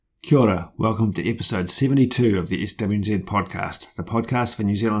Kia ora, welcome to episode 72 of the SWNZ podcast, the podcast for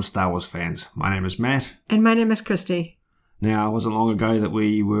New Zealand Star Wars fans. My name is Matt. And my name is Christy. Now, it wasn't long ago that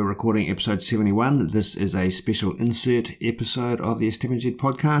we were recording episode 71. This is a special insert episode of the SWNZ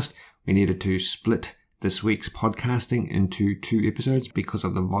podcast. We needed to split this week's podcasting into two episodes because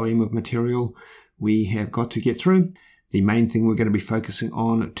of the volume of material we have got to get through. The main thing we're going to be focusing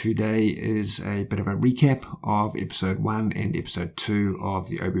on today is a bit of a recap of episode 1 and episode 2 of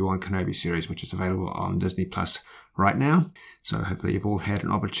the Obi-Wan Kenobi series, which is available on Disney Plus right now. So hopefully you've all had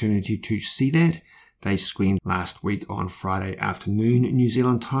an opportunity to see that. They screened last week on Friday afternoon New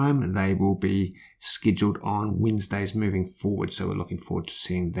Zealand time. They will be scheduled on Wednesdays moving forward. So we're looking forward to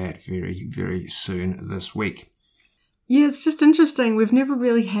seeing that very, very soon this week. Yeah, it's just interesting. We've never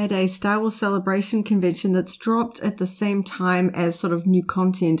really had a Star Wars Celebration convention that's dropped at the same time as sort of new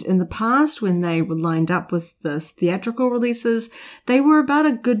content. In the past, when they were lined up with the theatrical releases, they were about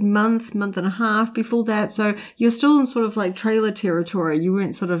a good month and a half before that. So you're still in sort of like trailer territory. You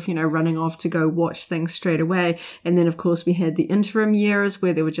weren't sort of, running off to go watch things straight away. And then, of course, we had the interim years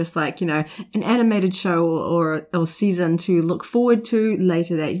where there were just like, an animated show or season to look forward to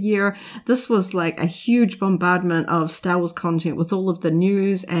later that year. This was like a huge bombardment of Star Wars content with all of the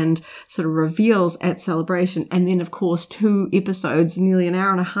news and sort of reveals at Celebration. And then, of course, 2 episodes, nearly an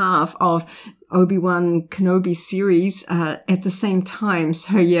hour and a half of Obi-Wan Kenobi series at the same time.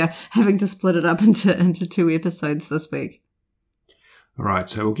 So, yeah, having to split it up into 2 episodes this week. All right,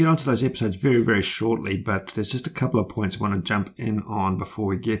 so we'll get onto those episodes very, very shortly, but there's just a couple of points I want to jump in on before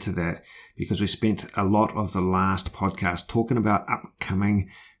we get to that, because we spent a lot of the last podcast talking about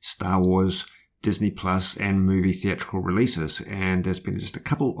upcoming Star Wars Disney Plus and movie theatrical releases, and there's been just a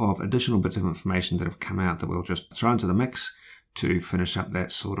couple of additional bits of information that have come out that we'll just throw into the mix to finish up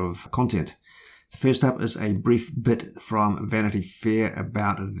that sort of content. The first up is a brief bit from Vanity Fair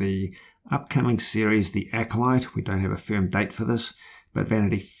about the upcoming series The Acolyte. We don't have a firm date for this, but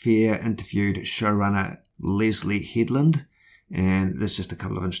Vanity Fair interviewed showrunner Leslie Headland, and there's just a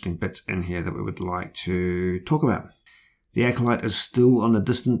couple of interesting bits in here that we would like to talk about. The Acolyte is still on the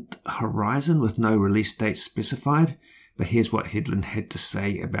distant horizon with no release date specified, but here's what Headland had to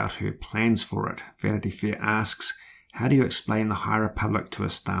say about her plans for it. Vanity Fair asks, how do you explain the High Republic to a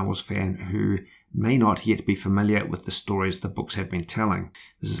Star Wars fan who may not yet be familiar with the stories the books have been telling?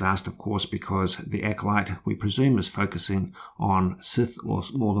 This is asked, of course, because The Acolyte, we presume, is focusing on Sith or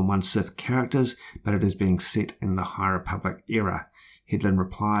more than one Sith characters, but it is being set in the High Republic era. Headland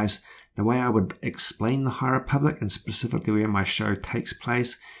replies, the way I would explain the High Republic, and specifically where my show takes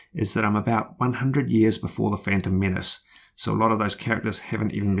place, is that I'm about 100 years before the Phantom Menace. So a lot of those characters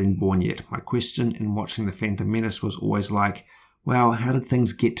haven't even been born yet. My question in watching the Phantom Menace was always like, well, how did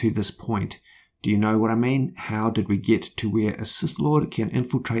things get to this point? Do you know what I mean? How did we get to where a Sith Lord can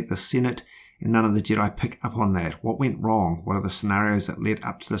infiltrate the Senate and none of the Jedi pick up on that? What went wrong? What are the scenarios that led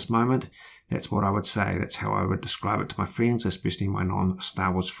up to this moment? That's what I would say. That's how I would describe it to my friends, especially my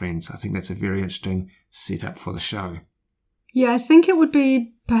non-Star Wars friends. I think that's a very interesting setup for the show. Yeah, I think it would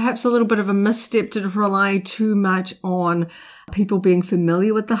be perhaps a little bit of a misstep to rely too much on people being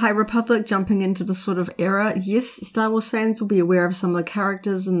familiar with the High Republic, jumping into the sort of era. Yes, Star Wars fans will be aware of some of the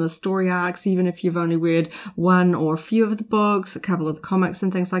characters and the story arcs, even if you've only read one or a few of the books, a couple of the comics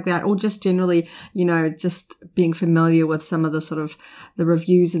and things like that, or just generally, just being familiar with some of the sort of the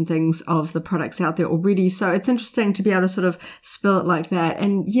reviews and things of the products out there already. So it's interesting to be able to sort of spill it like that.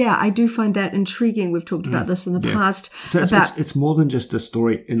 And yeah, I do find that intriguing. We've talked about this in the past. So it's more than just a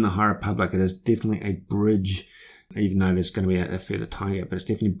story in the High Republic. It is definitely a bridge, even though there's going to be a further tie-up, but it's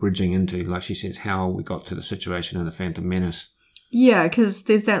definitely bridging into, like she says, how we got to the situation in the Phantom Menace. Yeah, because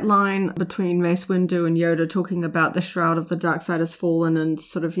there's that line between Mace Windu and Yoda talking about the shroud of the dark side has fallen, and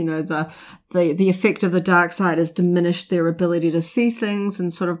sort of, the effect of the dark side has diminished their ability to see things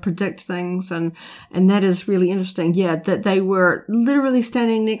and sort of predict things, and that is really interesting. Yeah, that they were literally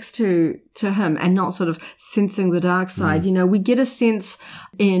standing next to him and not sort of sensing the dark side. We get a sense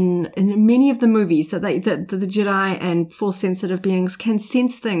in many of the movies that the Jedi and Force sensitive beings can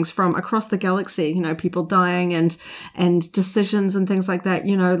sense things from across the galaxy. People dying and decisions and things like that.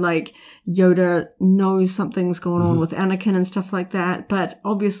 Like Yoda knows something's going on with Anakin and stuff like that. But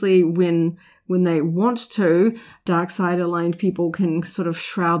obviously, when they want to, dark side aligned people can sort of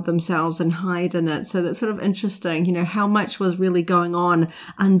shroud themselves and hide in it. So that's sort of interesting, how much was really going on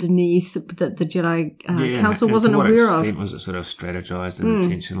underneath that the Jedi Council wasn't aware of. To what extent was it sort of strategized and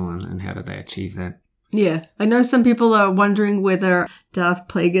intentional, and how did they achieve that? Yeah, I know some people are wondering whether Darth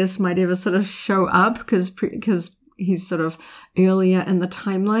Plagueis might ever sort of show up because he's sort of earlier in the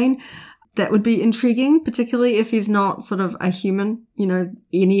timeline. that would be intriguing, particularly if he's not sort of a human,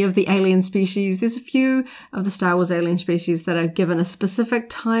 any of the alien species. There's a few of the Star Wars alien species that are given a specific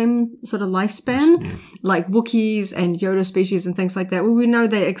time sort of lifespan, like Wookiees and Yoda species and things like that, where we know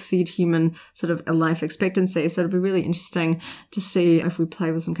they exceed human sort of a life expectancy. So it'll be really interesting to see if we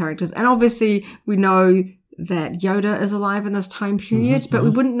play with some characters. And obviously we know that Yoda is alive in this time period, but we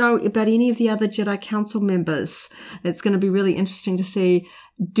wouldn't know about any of the other Jedi Council members. It's going to be really interesting to see,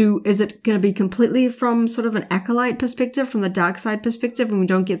 is it going to be completely from sort of an acolyte perspective, from the dark side perspective, and we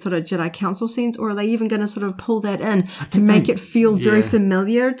don't get sort of Jedi Council scenes, or are they even going to sort of pull that in to make it feel very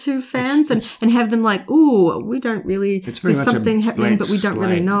familiar to fans and have them like, ooh, we don't really, there's something happening, but we don't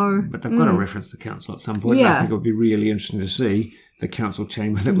really know. But they've got to reference the Council at some point. I think it would be really interesting to see the council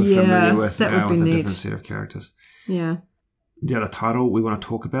chamber that we're familiar with, with a different set of characters. Yeah. The other title we want to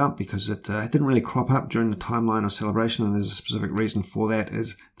talk about, because it didn't really crop up during the timeline of Celebration, and there's a specific reason for that,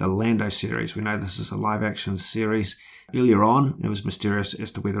 is the Lando series. We know this is a live-action series. Earlier on, it was mysterious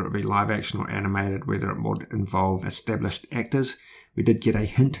as to whether it would be live-action or animated, whether it would involve established actors. We did get a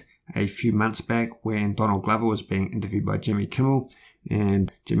hint a few months back when Donald Glover was being interviewed by Jimmy Kimmel,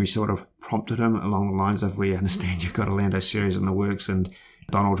 and Jimmy sort of prompted him along the lines of, we understand you've got a Lando series in the works, and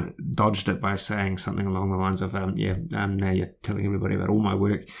Donald dodged it by saying something along the lines of, now you're telling everybody about all my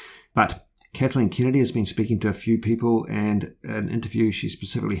work. But Kathleen Kennedy has been speaking to a few people, and an interview she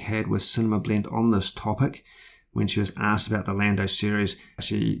specifically had with Cinema Blend on this topic, when she was asked about the Lando series,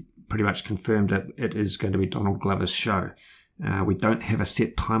 she pretty much confirmed that it is going to be Donald Glover's show. We don't have a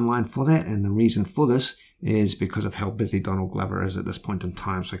set timeline for that, and the reason for this is because of how busy Donald Glover is at this point in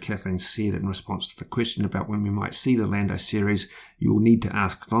time. So Kathleen said in response to the question about when we might see the Lando series, you will need to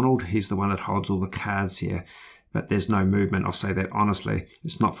ask Donald. He's the one that holds all the cards here. But there's no movement. I'll say that honestly.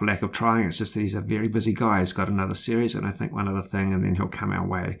 It's not for lack of trying. It's just that he's a very busy guy. He's got another series, and I think one other thing, and then he'll come our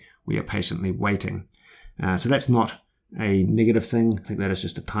way. We are patiently waiting. So that's not a negative thing. I think that is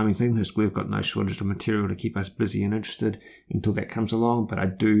just a timing thing. We've got no shortage of material to keep us busy and interested until that comes along. But I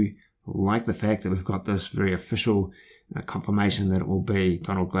do like the fact that we've got this very official confirmation that it will be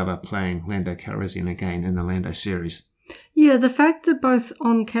Donald Glover playing Lando Calrissian again in the Lando series. Yeah, the fact that both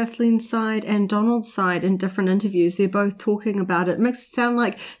on Kathleen's side and Donald's side in different interviews, they're both talking about it makes it sound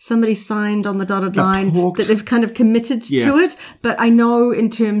like somebody signed on the dotted line, that they've kind of committed to it. But I know in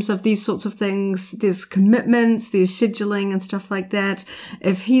terms of these sorts of things, there's commitments, there's scheduling and stuff like that.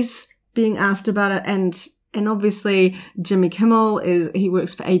 If he's being asked about it, and obviously Jimmy Kimmel he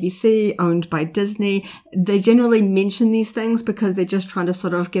works for ABC, owned by Disney. They generally mention these things because they're just trying to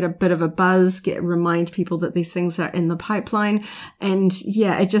sort of get a bit of a buzz, remind people that these things are in the pipeline. And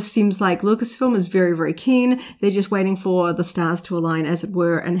yeah, it just seems like Lucasfilm is very, very keen. They're just waiting for the stars to align, as it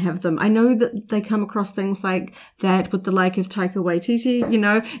were, and have them. I know that they come across things like that with the like of Taika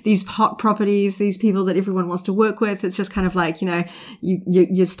Waititi, these hot properties, these people that everyone wants to work with. It's just kind of like,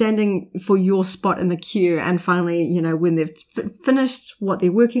 you're standing for your spot in the queue. And finally, when they've finished what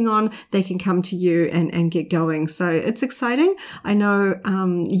they're working on, they can come to you and get going. So it's exciting. I know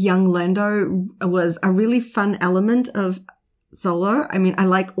young Lando was a really fun element of Solo. I mean, I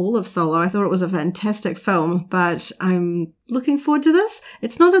like all of Solo. I thought it was a fantastic film, but I'm looking forward to this.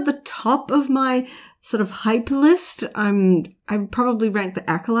 It's not at the top of my sort of hype list. I probably rank the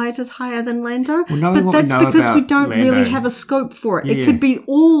Acolyte as higher than Lando, but that's because we don't really have a scope for it. It could be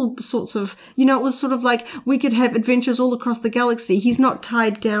all sorts of, it was sort of like we could have adventures all across the galaxy. He's not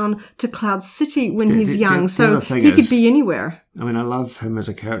tied down to Cloud City when he's young, so he could be anywhere. I mean, I love him as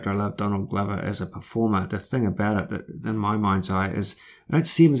a character. I love Donald Glover as a performer. The thing about it, that in my mind's eye, is I don't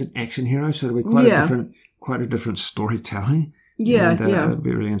see him as an action hero, so it'll be quite a different storytelling. I'd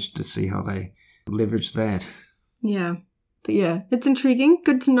be really interested to see how they leverage that. Yeah. But yeah, it's intriguing.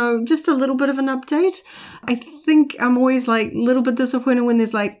 Good to know just a little bit of an update. I think I'm always like a little bit disappointed when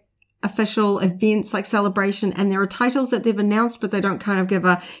there's like official events like Celebration and there are titles that they've announced, but they don't kind of give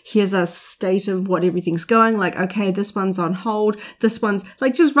here's a state of what everything's going. Like, okay, this one's on hold. This one's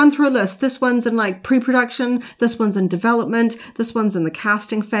like, just run through a list. This one's in like pre-production. This one's in development. This one's in the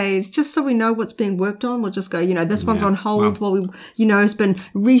casting phase. Just so we know what's being worked on. We'll just go, this one's on hold while we, it's been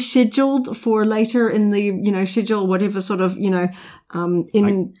rescheduled for later in the, schedule, whatever sort of,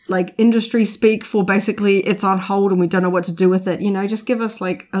 like industry speak for basically it's on hold and we don't know what to do with it. Just give us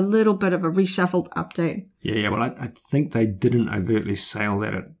like a little bit of a reshuffled update. Yeah. Well, I think they didn't overtly say all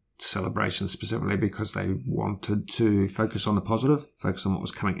that at Celebration specifically because they wanted to focus on the positive, focus on what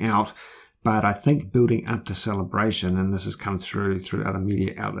was coming out. But I think building up to Celebration, and this has come through other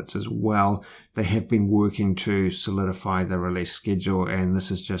media outlets as well, they have been working to solidify the release schedule, and this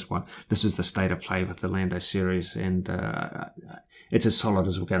is the state of play with the Lando series, and it's as solid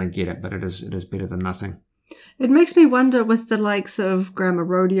as we're going to get it, but it is better than nothing. It makes me wonder, with the likes of Grammar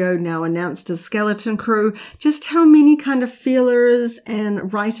Rodeo now announced as Skeleton Crew, just how many kind of feelers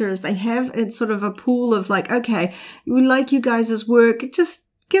and writers they have. It's sort of a pool of like, okay, we like you guys' work, just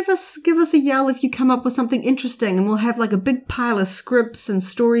give us a yell if you come up with something interesting, and we'll have like a big pile of scripts and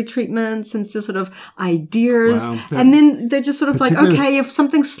story treatments and just sort of ideas. Wow, and then they're just sort of like, okay, if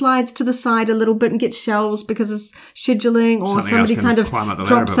something slides to the side a little bit and gets shelves because it's scheduling, or somebody kind of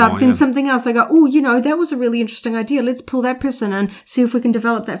drops up, then something else, they go, oh, that was a really interesting idea. Let's pull that person and see if we can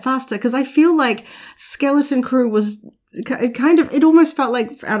develop that faster. Because I feel like Skeleton Crew was... It almost felt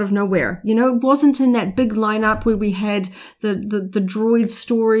like out of nowhere, it wasn't in that big lineup where we had the droid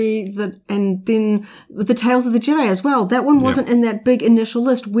story, and then the Tales of the Jedi as well. That one wasn't in that big initial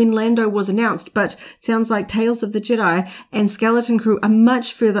list when Lando was announced, but it sounds like Tales of the Jedi and Skeleton Crew are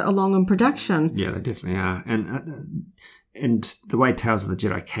much further along in production. Yeah, they definitely are. And the way Tales of the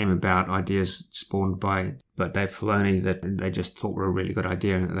Jedi came about, ideas spawned by Dave Filoni that they just thought were a really good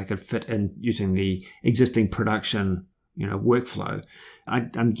idea, and they could fit in using the existing production workflow.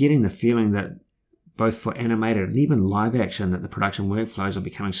 I'm getting the feeling that both for animated and even live action, that the production workflows are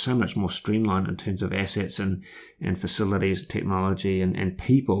becoming so much more streamlined in terms of assets and facilities, technology and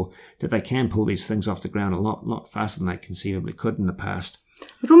people, that they can pull these things off the ground a lot faster than they conceivably could in the past.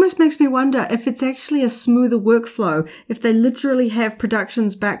 It almost makes me wonder if it's actually a smoother workflow, if they literally have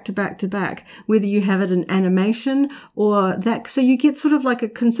productions back to back to back, whether you have it in animation or that. So you get sort of like a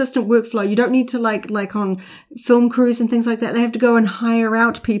consistent workflow. You don't need to like on film crews and things like that. They have to go and hire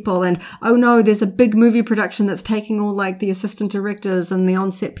out people, and oh no, there's a big movie production that's taking all like the assistant directors and the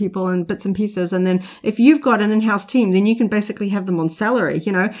on-set people and bits and pieces. And then if you've got an in-house team, then you can basically have them on salary,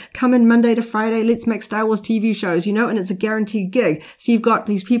 come in Monday to Friday, let's make Star Wars TV shows, and it's a guaranteed gig. So you've got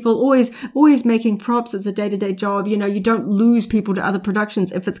these people always making props. It's a day-to-day job. You don't lose people to other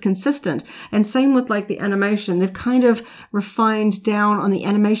productions if it's consistent. And same with like the animation. They've kind of refined down on the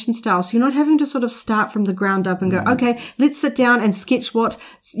animation style. So you're not having to sort of start from the ground up and go, okay, let's sit down and sketch what,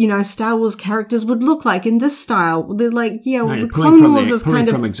 Star Wars characters would look like in this style. They're like, the Clone Wars is kind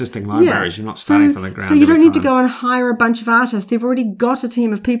of from existing libraries. You're not starting from the ground. So you don't need to go and hire a bunch of artists. They've already got a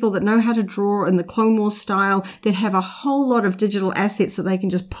team of people that know how to draw in the Clone Wars style, that have a whole lot of digital assets that they can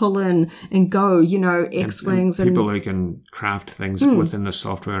just pull in and go, X-Wings. And people who can craft things within the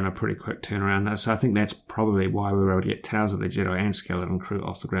software in a pretty quick turnaround. So I think that's probably why we were able to get Tales of the Jedi and Skeleton Crew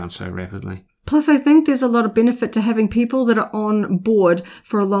off the ground so rapidly. Plus, I think there's a lot of benefit to having people that are on board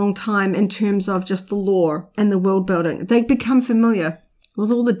for a long time in terms of just the lore and the world building. They become familiar with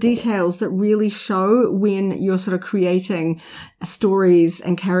all the details that really show when you're sort of creating stories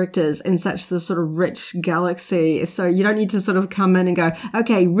and characters in such the sort of rich galaxy. So you don't need to sort of come in and go,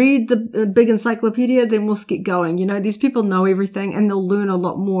 okay, read the big encyclopedia, then we'll get going. These people know everything, and they'll learn a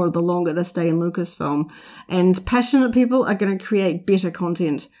lot more the longer they stay in Lucasfilm. And passionate people are going to create better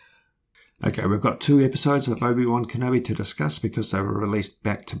content. Okay, we've got 2 episodes of Obi-Wan Kenobi to discuss because they were released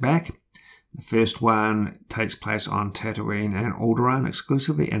back to back. The first one takes place on Tatooine and Alderaan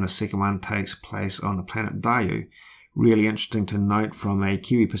exclusively, and the second one takes place on the planet Daiyu. Really interesting to note from a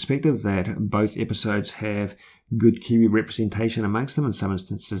Kiwi perspective that both episodes have good Kiwi representation amongst them, in some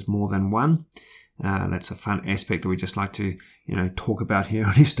instances more than one. That's a fun aspect that we just like to, talk about here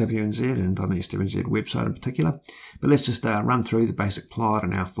on SWNZ and on the SWNZ website in particular. But let's just run through the basic plot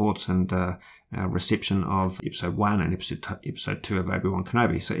and our thoughts and our reception of Episode 1 and Episode 2 of Obi-Wan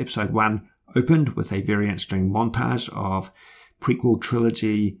Kenobi. So Episode 1 opened with a very interesting montage of prequel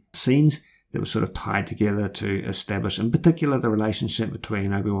trilogy scenes that were sort of tied together to establish, in particular, the relationship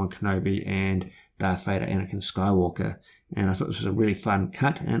between Obi-Wan Kenobi and Darth Vader, Anakin Skywalker. And I thought this was a really fun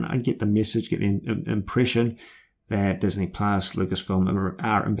cut, and I get the message, get the impression that Disney Plus, Lucasfilm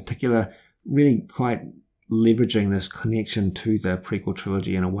are in particular really quite leveraging this connection to the prequel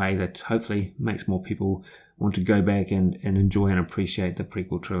trilogy in a way that hopefully makes more people want to go back and enjoy and appreciate the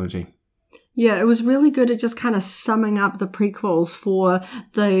prequel trilogy. Yeah, it was really good at just kind of summing up the prequels for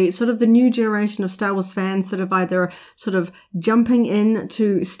the sort of the new generation of Star Wars fans that have either sort of jumping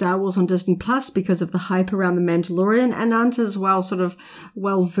into Star Wars on Disney Plus because of the hype around The Mandalorian, and aren't as well sort of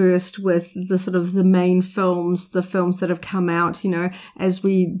well versed with the sort of the main films, the films that have come out, as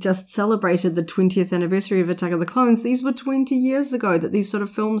we just celebrated the 20th anniversary of Attack of the Clones. These were 20 years ago that these sort of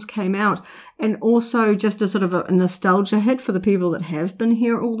films came out, and also just a sort of a nostalgia hit for the people that have been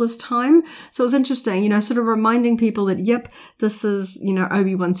here all this time. So it's interesting, sort of reminding people that, yep, this is,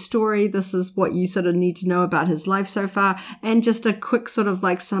 Obi-Wan's story. This is what you sort of need to know about his life so far. And just a quick sort of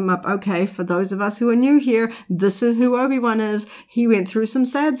like sum up, okay, for those of us who are new here, this is who Obi-Wan is. He went through some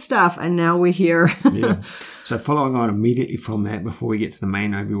sad stuff and now we're here. Yeah. So following on immediately from that, before we get to the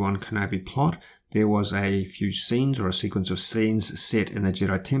main Obi-Wan Kenobi plot, there was a few scenes or a sequence of scenes set in the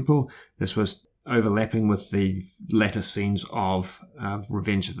Jedi Temple. This was overlapping with the latter scenes of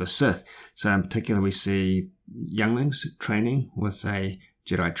Revenge of the Sith. So in particular, we see younglings training with a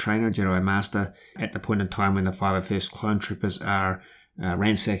Jedi trainer, Jedi Master, at the point in time when the 501st Clone Troopers are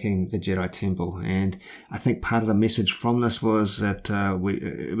ransacking the Jedi Temple. And I think part of the message from this was that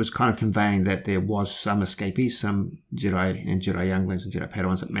it was kind of conveying that there was some escapees, some Jedi and Jedi younglings and Jedi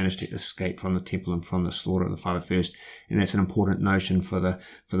Padawans that managed to escape from the temple and from the slaughter of the 501st. And that's an important notion for the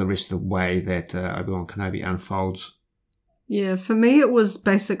rest of the way that Obi-Wan Kenobi unfolds. Yeah, for me, it was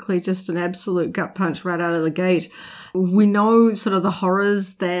basically just an absolute gut punch right out of the gate. We know sort of the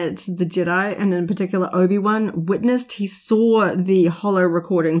horrors that the Jedi, and in particular Obi-Wan, witnessed. He saw the hollow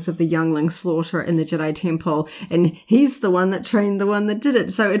recordings of the youngling slaughter in the Jedi Temple, and he's the one that trained the one that did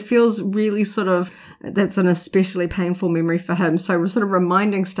it. So it feels really sort of, that's an especially painful memory for him. So we're sort of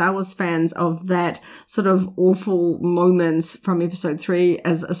reminding Star Wars fans of that sort of awful moments from Episode 3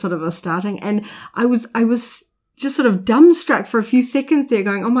 as a sort of a starting. And I was just sort of dumbstruck for a few seconds there,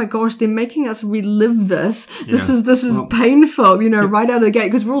 going, oh my gosh, they're making us relive this. Yeah. This is painful, right out of the gate,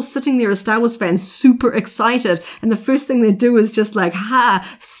 because we're all sitting there as Star Wars fans, super excited. And the first thing they do is just like,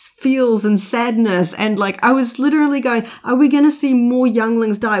 feels and sadness. And like, I was literally going, are we going to see more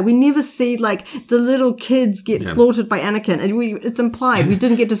younglings die? We never see like the little kids get slaughtered by Anakin. And it's implied we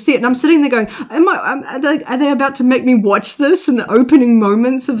didn't get to see it. And I'm sitting there going, are they about to make me watch this in the opening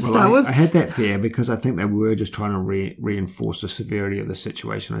moments of Star Wars? I had that fear because I think they were just trying to reinforce the severity of the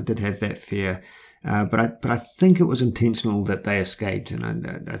situation. I did have that fear. But I think it was intentional that they escaped, and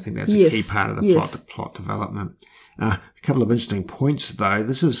I think that's a key part of the plot development. A couple of interesting points, though.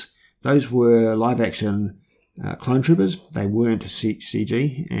 Those were live-action clone troopers. They weren't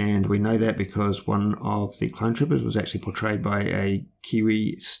CG, and we know that because one of the clone troopers was actually portrayed by a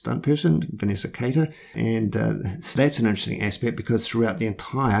Kiwi stunt person, Vanessa Cater, and that's an interesting aspect because throughout the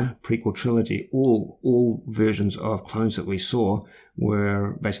entire prequel trilogy, all versions of clones that we saw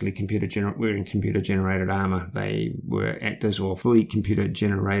were basically wearing computer-generated armor. They were actors or fully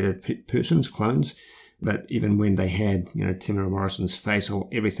computer-generated persons, clones. But even when they had, Temuera Morrison's face, or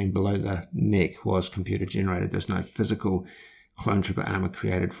everything below the neck was computer generated. There's no physical clone trooper armor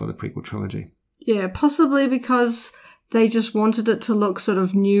created for the prequel trilogy. Yeah, possibly because they just wanted it to look sort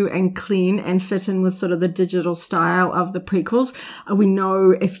of new and clean and fit in with sort of the digital style of the prequels. We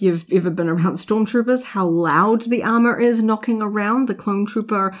know, if you've ever been around stormtroopers, how loud the armor is knocking around. The clone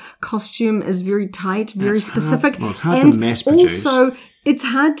trooper costume is very tight, very specific. It's hard to mass produce. Also, it's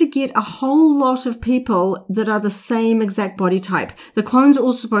hard to get a whole lot of people that are the same exact body type. The clones are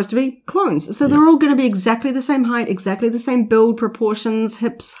all supposed to be clones. So they're all going to be exactly the same height, exactly the same build, proportions,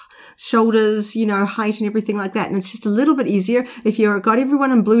 hips, shoulders, height and everything like that. And it's just a little bit easier. If you've got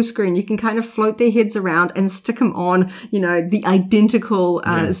everyone in blue screen, you can kind of float their heads around and stick them on, the identical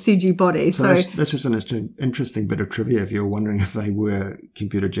CG body. So that's just an interesting bit of trivia if you're wondering if they were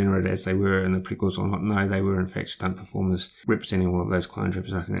computer generated as they were in the prequels or not. No, they were in fact stunt performers representing all of those clone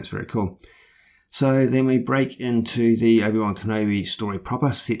troopers. I think that's very cool. So then we break into the Obi-Wan Kenobi story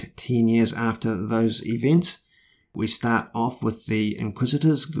proper, set 10 years after those events. We start off with the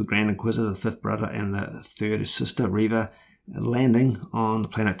Inquisitors, the Grand Inquisitor, the fifth brother, and the third sister, Reva, landing on the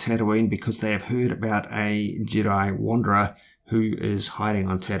planet Tatooine because they have heard about a Jedi wanderer who is hiding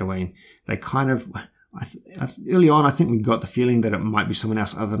on Tatooine. They kind of, early on, I think we got the feeling that it might be someone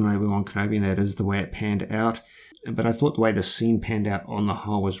else other than Obi-Wan Kenobi, and that is the way it panned out. But I thought the way the scene panned out on the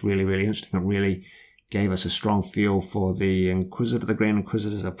whole was really, really interesting. It really gave us a strong feel for the Grand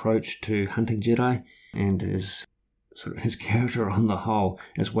Inquisitor's approach to hunting Jedi and his character on the whole,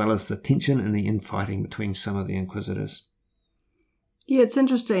 as well as the tension and the infighting between some of the Inquisitors. Yeah, it's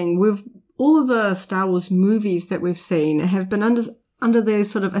interesting. All of the Star Wars movies that we've seen have been under the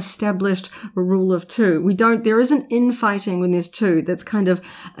sort of established rule of two. There isn't infighting when there's two. That's kind of,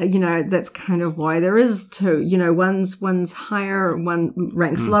 that's kind of why there is two. One's higher, one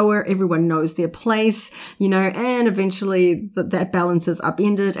ranks lower. Everyone knows their place, and eventually that balance is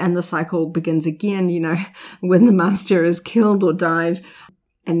upended and the cycle begins again, when the master is killed or died.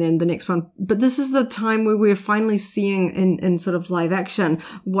 And then the next one. But this is the time where we're finally seeing in sort of live action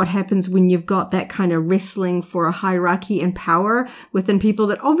what happens when you've got that kind of wrestling for a hierarchy and power within people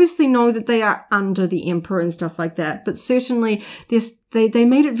that obviously know that they are under the emperor and stuff like that. But certainly there's they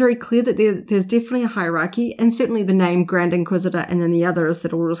made it very clear that there's definitely a hierarchy, and certainly the name Grand Inquisitor and then the others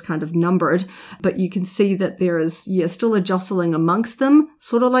that are all just kind of numbered. But you can see that there is, still a jostling amongst them,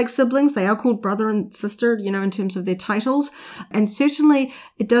 sort of like siblings. They are called brother and sister, in terms of their titles. And certainly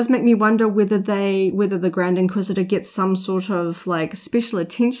it does make me wonder whether the Grand Inquisitor gets some sort of like special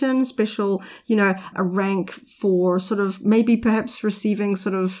attention, special, a rank for sort of maybe perhaps receiving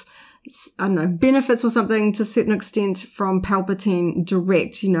sort of, I don't know, benefits or something to a certain extent from Palpatine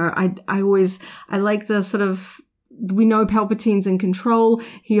direct. I like the sort of, we know Palpatine's in control.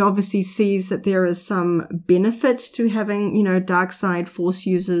 He obviously sees that there is some benefit to having, dark side Force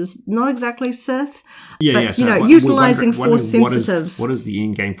users, not exactly Sith, but, So utilizing Force sensitives. What is the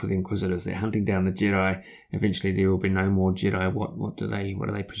end game for the Inquisitors? They're hunting down the Jedi. Eventually there will be no more Jedi. What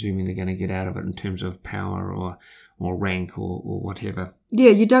are they presuming they're going to get out of it in terms of power or rank or whatever?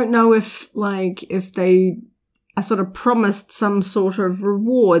 Yeah, you don't know if they are sort of promised some sort of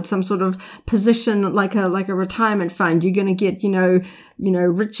reward, some sort of position, like a retirement fund. You're going to get,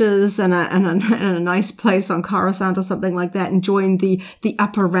 riches and a nice place on Coruscant or something like that, and join the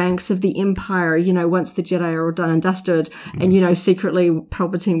upper ranks of the Empire, once the Jedi are all done and dusted. And, secretly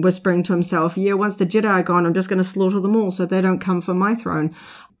Palpatine whispering to himself, once the Jedi are gone, I'm just going to slaughter them all so they don't come for my throne.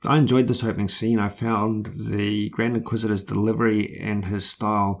 I enjoyed this opening scene. I found the Grand Inquisitor's delivery and his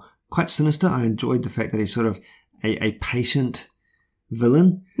style quite sinister. I enjoyed the fact that he's sort of a patient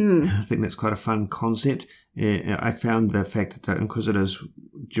villain. I think that's quite a fun concept. I found the fact that the Inquisitors,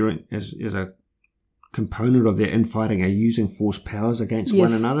 as a component of their infighting, are using Force powers against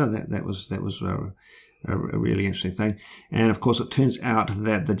one another. That was a really interesting thing. And of course, it turns out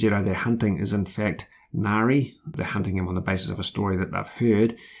that the Jedi they're hunting is in fact Nari. They're hunting him on the basis of a story that they've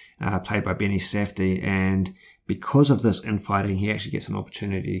heard, played by Benny Safdie, and because of this infighting, he actually gets an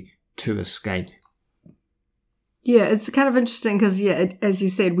opportunity to escape. Yeah, it's kind of interesting because, as you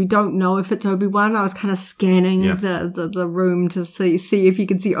said, we don't know if it's Obi-Wan. I was kind of scanning the room to see if you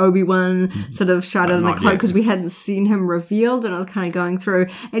could see Obi-Wan sort of shrouded in a cloak, because we hadn't seen him revealed, and I was kind of going through.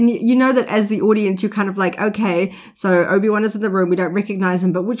 And you know that as the audience, you're kind of like, okay, so Obi-Wan is in the room, we don't recognize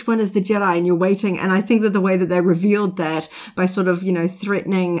him, but which one is the Jedi? And you're waiting. And I think that the way that they revealed that by sort of,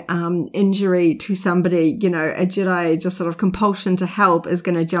 threatening injury to somebody, a Jedi just sort of compulsion to help is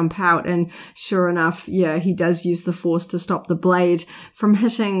going to jump out. And sure enough, he does use the Force to stop the blade from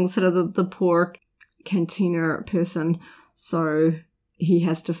hitting sort of the poor cantina person, so he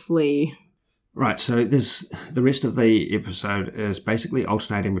has to flee. Right, so the rest of the episode is basically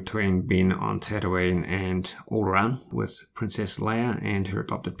alternating between Ben on Tatooine and Alderaan with Princess Leia and her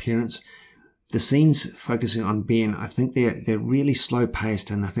adopted parents. The scenes focusing on Ben, I think they're really slow paced,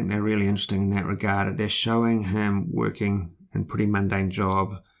 and I think they're really interesting in that regard. They're showing him working a pretty mundane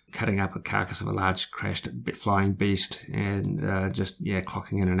job, cutting up a carcass of a large crashed flying beast, and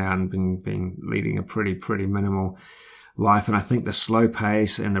clocking in and out and being leading a pretty minimal life. And I think the slow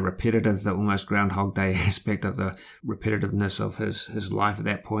pace and the repetitive, the almost Groundhog Day aspect of the repetitiveness of his life at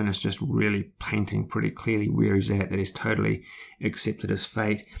that point is just really painting pretty clearly where he's at, that he's totally accepted his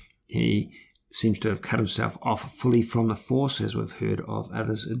fate. He seems to have cut himself off fully from the Force, as we've heard of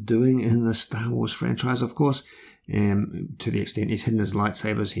others doing in the Star Wars franchise, of course. To the extent he's hidden his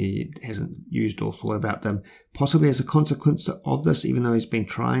lightsabers, he hasn't used or thought about them. Possibly as a consequence of this, even though he's been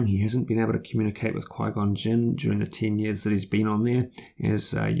trying, he hasn't been able to communicate with Qui-Gon Jinn during the 10 years that he's been on there,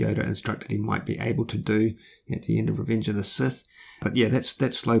 as Yoda instructed he might be able to do at the end of Revenge of the Sith. But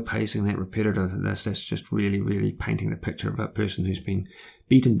that slow pacing, that repetitiveness, that's just really, really painting the picture of a person who's been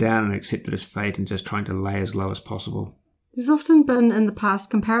beaten down and accepted his fate and just trying to lay as low as possible. There's often been in the past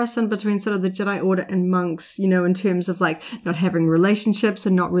comparison between sort of the Jedi Order and monks, in terms of like not having relationships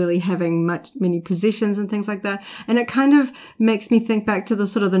and not really having many possessions and things like that. And it kind of makes me think back to the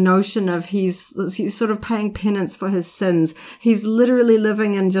sort of the notion of he's sort of paying penance for his sins. He's literally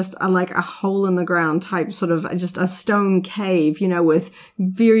living in just a hole in the ground type, sort of just a stone cave, with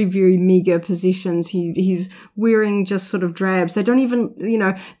very, very meager possessions. He's wearing just sort of drabs. They don't even,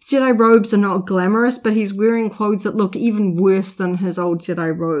 Jedi robes are not glamorous, but he's wearing clothes that look even worse than his old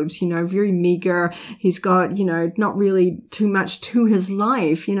Jedi robes, very meager. He's got, not really too much to his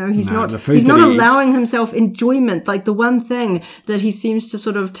life, he's not allowing himself enjoyment. Like the one thing that he seems to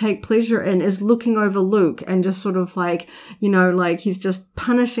sort of take pleasure in is looking over Luke and just sort of like he's just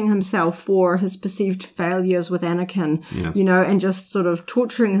punishing himself for his perceived failures with Anakin, and just sort of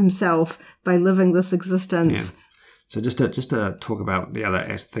torturing himself by living this existence. Yeah. So just to talk about the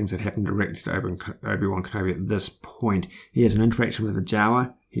other things that happen directly to Obi-Wan Kenobi at this point, he has an interaction with the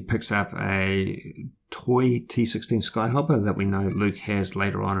Jawa. He picks up a toy T-16 Skyhopper that we know Luke has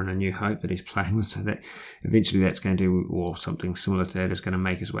later on in A New Hope that he's playing with, so that eventually that's going to, or something similar to that, is going to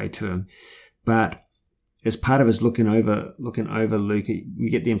make his way to him. But as part of his looking over Luke, we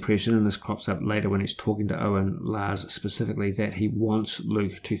get the impression, and this crops up later when he's talking to Owen Lars specifically, that he wants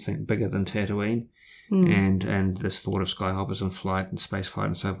Luke to think bigger than Tatooine, and this thought of Skyhoppers and flight and space flight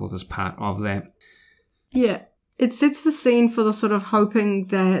and so forth is part of that. Yeah, it sets the scene for the sort of hoping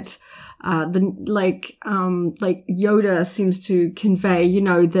that Yoda seems to convey,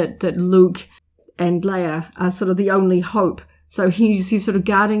 that Luke and Leia are sort of the only hope. So he's sort of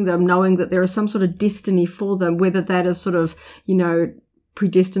guarding them, knowing that there is some sort of destiny for them, whether that is sort of,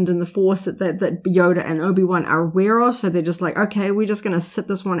 predestined in the Force that Yoda and Obi-Wan are aware of. So they're just like, okay, we're just going to sit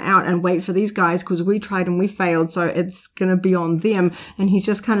this one out and wait for these guys because we tried and we failed. So it's going to be on them. And he's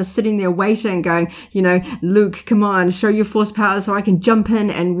just kind of sitting there waiting, going, Luke, come on, show your Force power so I can jump in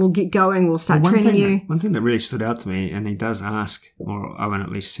and we'll get going. We'll start training you. One thing that really stood out to me, and he does ask, or Owen at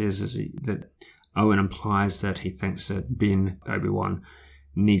least says, that Owen implies that he thinks that Ben, Obi-Wan,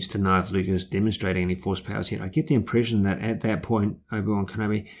 needs to know if Luke is demonstrating any Force powers yet. I get the impression that at that point, Obi-Wan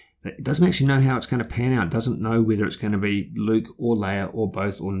Kenobi doesn't actually know how it's going to pan out, doesn't know whether it's going to be Luke or Leia or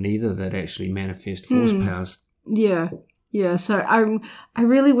both or neither that actually manifest Force powers. Yeah. So I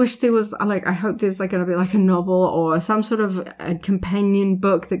really wish there was, I hope there's going to be a novel or some sort of a companion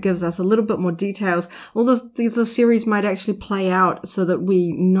book that gives us a little bit more details. All the series might actually play out so that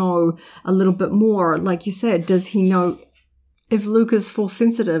we know a little bit more. Like you said, does he know if Luke is Force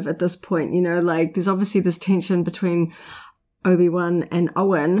sensitive at this point? There's obviously this tension between Obi-Wan and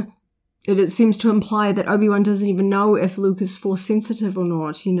Owen. It seems to imply that Obi-Wan doesn't even know if Luke is Force sensitive or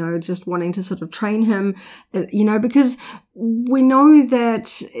not, just wanting to sort of train him, because we know that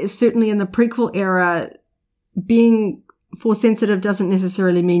certainly in the prequel era, being Force sensitive doesn't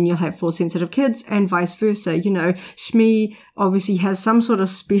necessarily mean you'll have Force sensitive kids and vice versa. Shmi obviously has some sort of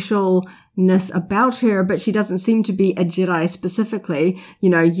specialness about her, but she doesn't seem to be a Jedi specifically,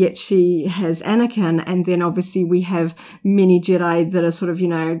 yet she has Anakin. And then obviously we have many Jedi that are sort of,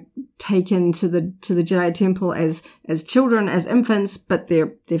 taken to the Jedi Temple as children, as infants, but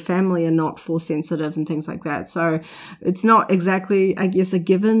their family are not Force sensitive and things like that. So it's not exactly, I guess, a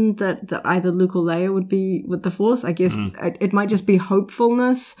given that either Luke or Leia would be with the Force. I guess it might just be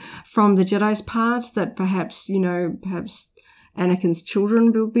hopefulness from the Jedi's part that perhaps Anakin's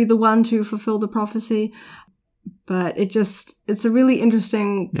children will be the one to fulfill the prophecy. But it's a really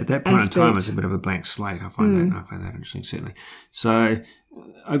interesting at that point in time, it's a bit of a blank slate. I find that interesting, certainly. So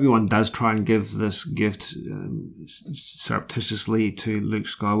Obi-Wan does try and give this gift surreptitiously to Luke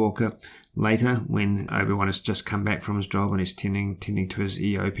Skywalker later when Obi-Wan has just come back from his job and he's tending to his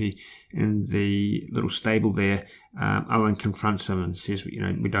EOP in the little stable there. Owen confronts him and says,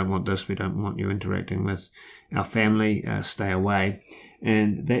 we don't want this. We don't want you interacting with our family. Stay away.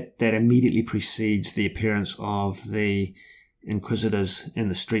 And that immediately precedes the appearance of the Inquisitors in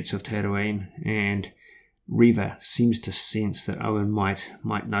the streets of Tatooine, and Reva seems to sense that Owen might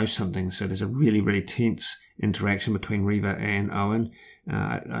know something. So there's a really, really tense interaction between Reva and Owen.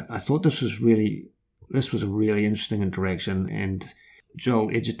 I thought this was a really interesting interaction, and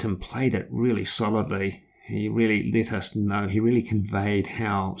Joel Edgerton played it really solidly. He really let us know, he really conveyed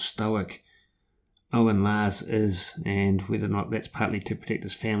how stoic Owen Lars is, and whether or not that's partly to protect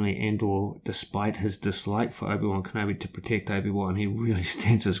his family and or despite his dislike for Obi-Wan Kenobi to protect Obi-Wan, he really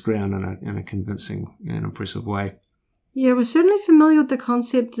stands his ground in a convincing and impressive way. Yeah, we're certainly familiar with the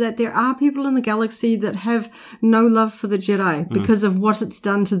concept that there are people in the galaxy that have no love for the Jedi because of what it's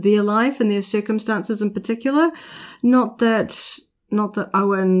done to their life and their circumstances in particular. Not that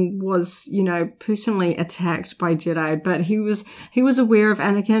Owen was, personally attacked by Jedi, but he was aware of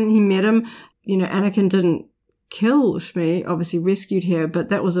Anakin. He met him. Anakin didn't kill Shmi, obviously rescued her, but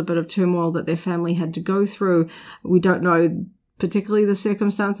that was a bit of turmoil that their family had to go through. We don't know particularly the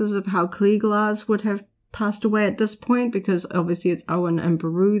circumstances of how Cliegg Lars would have passed away at this point, because obviously it's Owen and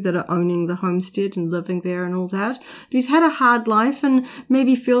Beru that are owning the homestead and living there and all that. But he's had a hard life and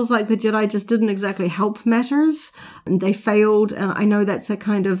maybe feels like the Jedi just didn't exactly help matters and they failed. And I know that's a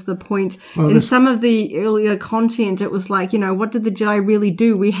kind of the point. In some of the earlier content, it was like, what did the Jedi really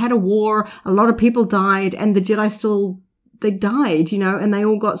do? We had a war, a lot of people died, and the Jedi they died, and they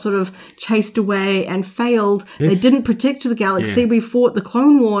all got sort of chased away and failed. They didn't protect the galaxy. Yeah. We fought the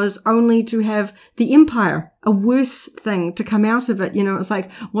Clone Wars only to have the Empire, a worse thing to come out of it. It's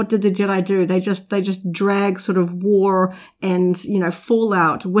like, what did the Jedi do? They just drag sort of war and,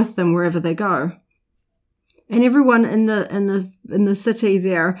 fallout with them wherever they go. And everyone in the city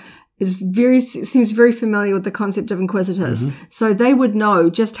there seems very familiar with the concept of Inquisitors. So they would know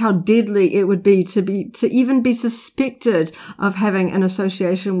just how deadly it would be to even be suspected of having an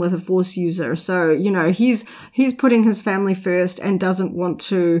association with a Force user. So, you know, he's putting his family first and doesn't want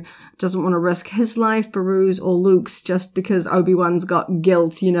to risk his life, Beru's or Luke's, just because Obi-Wan's got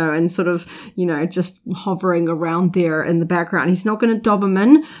guilt, you know, and sort of, you know, just hovering around there in the background. He's not going to dob him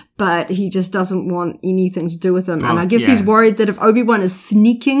in, but he just doesn't want anything to do with them. And I guess he's worried that if Obi-Wan is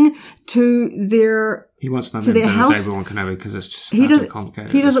sneaking to he wants nothing to do with Obi-Wan Kenobi because it's just far too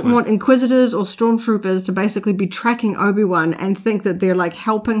complicated. He doesn't want Inquisitors or Stormtroopers to basically be tracking Obi-Wan and think that they're like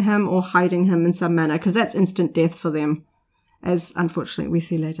helping him or hiding him in some manner, because that's instant death for them, as unfortunately we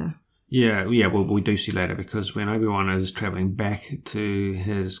see later. Yeah, well, we do see later, because when Obi-Wan is traveling back to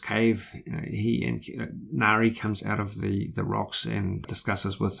his cave, he and Nari comes out of the rocks and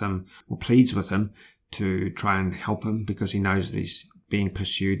discusses with him, or pleads with him to try and help him, because he knows that he's being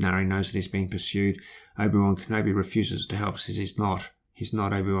pursued. Nari knows that he's being pursued. Obi-Wan Kenobi refuses to help, says he's not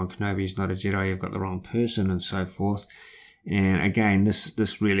Obi-Wan Kenobi, he's not a Jedi, you've got the wrong person, and so forth. And again,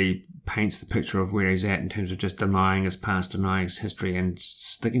 this really paints the picture of where he's at in terms of just denying his past, denying his history, and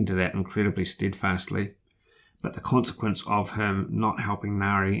sticking to that incredibly steadfastly. But the consequence of him not helping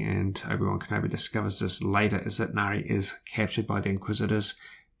Nari, and Obi-Wan Kenobi discovers this later, is that Nari is captured by the Inquisitors,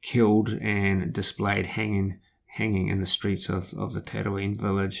 killed and displayed hanging in the streets of the Tatooine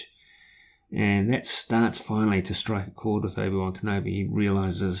village. And that starts finally to strike a chord with Obi-Wan Kenobi. He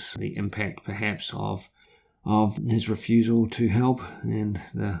realizes the impact perhaps of his refusal to help, and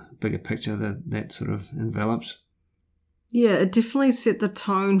the bigger picture that sort of envelops. Yeah, it definitely set the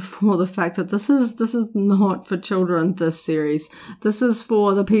tone for the fact that this is not for children, this series. This is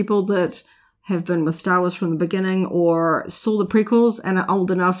for the people that have been with Star Wars from the beginning, or saw the prequels and are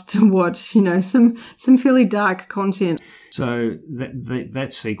old enough to watch, you know, some fairly dark content. So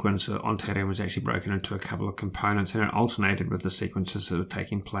that sequence on Tatooine was actually broken into a couple of components, and it alternated with the sequences that were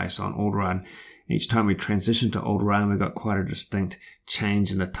taking place on Alderaan. Each time we transitioned to Alderaan, we got quite a distinct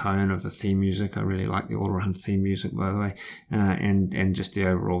change in the tone of the theme music. I really like the Alderaan theme music, by the way, and just the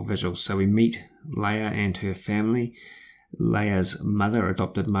overall visuals. So we meet Leia and her family. Leia's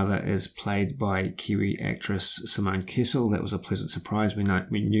adopted mother, is played by Kiwi actress Simone Kessell. That was a pleasant surprise. We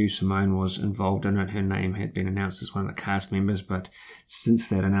knew Simone was involved in it. Her name had been announced as one of the cast members, but since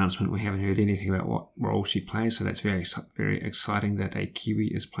that announcement, we haven't heard anything about what role she plays. So that's very, very exciting that a Kiwi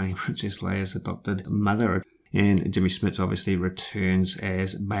is playing Princess Leia's adopted mother. And Jimmy Smits obviously returns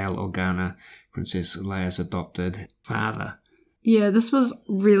as Bail Organa, Princess Leia's adopted father. Yeah, this was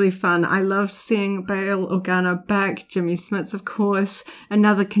really fun. I loved seeing Bail Organa back, Jimmy Smits, of course,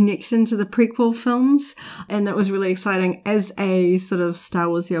 another connection to the prequel films, and that was really exciting. As a sort of Star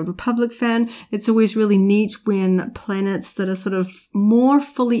Wars The Old Republic fan, it's always really neat when planets that are sort of more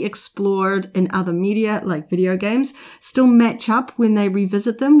fully explored in other media, like video games, still match up when they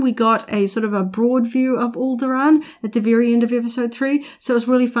revisit them. We got a sort of a broad view of Alderaan at the very end of episode 3, so it was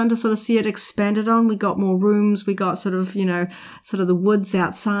really fun to sort of see it expanded on. We got more rooms, we got sort of, you know, sort of the woods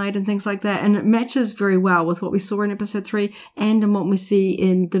outside and things like that. And it matches very well with what we saw in episode 3 and in what we see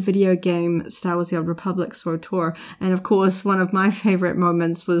in the video game Star Wars The Old Republic SWTOR. And of course, one of my favorite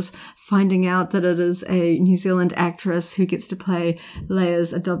moments was finding out that it is a New Zealand actress who gets to play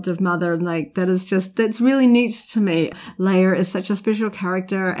Leia's adoptive mother. And like, that's really neat to me. Leia is such a special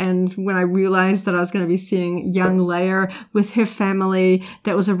character. And when I realized that I was going to be seeing young Leia with her family,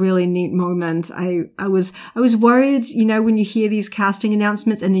 that was a really neat moment. I was worried, you know, when you hear these casting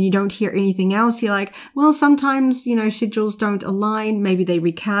announcements and then you don't hear anything else, you're like, well, sometimes, you know, schedules don't align. Maybe they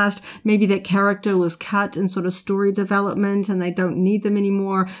recast, maybe that character was cut in sort of story development and they don't need them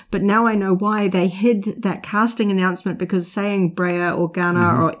anymore. But now I know why they hid that casting announcement, because saying Bail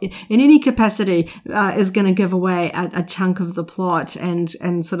Organa or in any capacity is going to give away a chunk of the plot and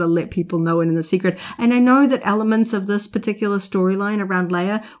sort of let people know it in the secret. And I know that elements of this particular storyline around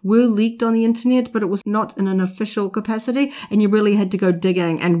Leia were leaked on the internet, but it was not in an official capacity. And you really had to go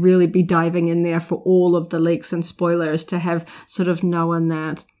digging and really be diving in there for all of the leaks and spoilers to have sort of known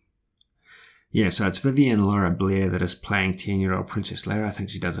that. Yeah, so it's Vivian Laura Blair that is playing 10-year-old Princess Leia. I think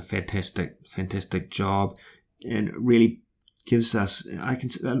she does a fantastic job, and really gives us,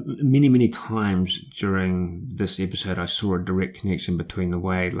 many times during this episode, I saw a direct connection between the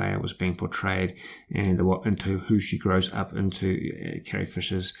way Leia was being portrayed and into who she grows up into. Carrie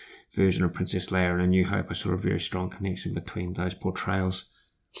Fisher's version of Princess Leia in A New Hope, I saw a very strong connection between those portrayals.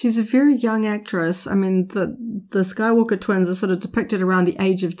 She's a very young actress. I mean, the Skywalker twins are sort of depicted around the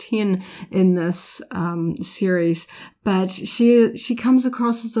age of 10 in this series, but she comes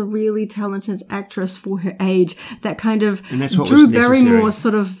across as a really talented actress for her age. That kind of Drew Barrymore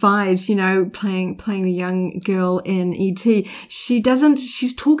sort of vibes, you know, playing the young girl in E.T.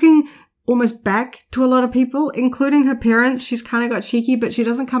 She's talking almost back to a lot of people, including her parents. She's kind of got cheeky, but she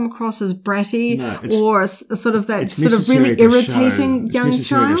doesn't come across as bratty or sort of that sort of really irritating young child.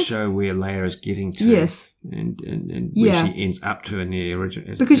 It's necessary to show where Leia is getting to. Yes. And where she ends up to in the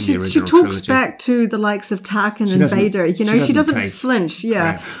original. Because she talks trilogy. Back to the likes of Tarkin and Vader. You know, she doesn't flinch.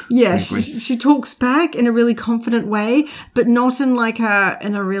 Yeah. Yeah. She talks back in a really confident way, but not in like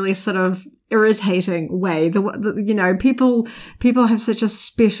in a really sort of irritating way. You know, people have such a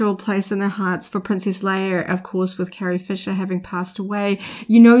special place in their hearts for Princess Leia, of course, with Carrie Fisher having passed away.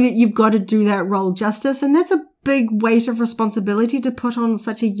 You know that you've got to do that role justice, and that's a big weight of responsibility to put on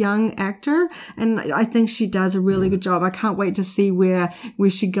such a young actor, and I think she does a really good job. I can't wait to see where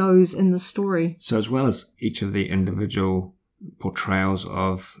she goes in the story. So as well as each of the individual portrayals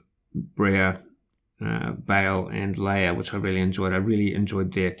of Brea, Bail and Leia, which I really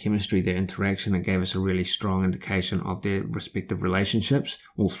enjoyed their chemistry, their interaction. It gave us a really strong indication of their respective relationships,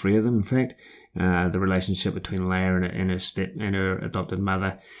 all three of them in fact. The relationship between Leia and her adopted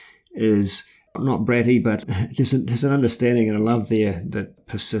mother is not bratty, but there's an understanding and a love there that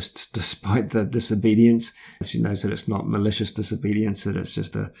persists despite the disobedience. She knows that it's not malicious disobedience, that it's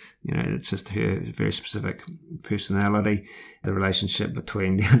just it's just her very specific personality. The relationship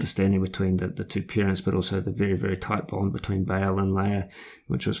the understanding between the two parents, but also the very, very tight bond between Bail and Leia,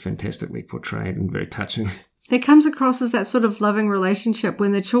 which was fantastically portrayed and very touching. It comes across as that sort of loving relationship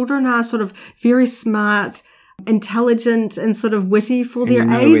when the children are sort of very smart, intelligent and sort of witty for their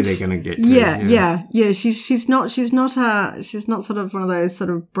age. Where they're going to get to. Yeah. She's not sort of one of those sort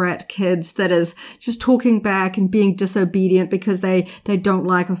of brat kids that is just talking back and being disobedient because they don't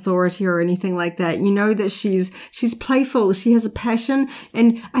like authority or anything like that. You know that she's playful. She has a passion,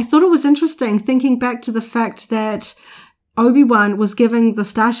 and I thought it was interesting thinking back to the fact that Obi-Wan was giving the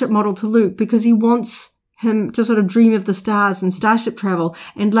starship model to Luke because he wants him to sort of dream of the stars and starship travel.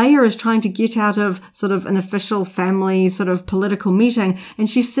 And Leia is trying to get out of sort of an official family sort of political meeting. And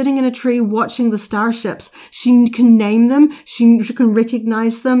she's sitting in a tree watching the starships. She can name them. She can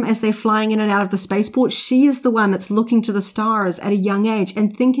recognize them as they're flying in and out of the spaceport. She is the one that's looking to the stars at a young age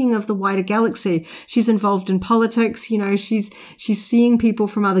and thinking of the wider galaxy. She's involved in politics. You know, she's seeing people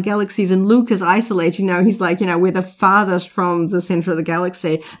from other galaxies, and Luke is isolated. You know, he's like, you know, we're the farthest from the center of the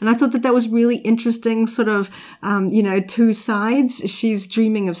galaxy. And I thought that was really interesting sort of, two sides. She's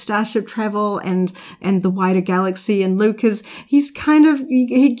dreaming of starship travel and the wider galaxy, and Luke he's kind of,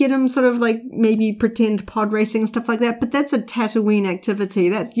 he'd get him sort of like maybe pretend pod racing and stuff like that, but that's a Tatooine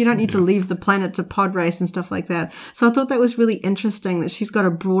activity. You don't need to leave the planet to pod race and stuff like that. So I thought that was really interesting that she's got a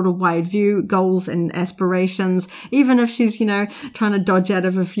broader, wide view, goals and aspirations, even if she's, you know, trying to dodge out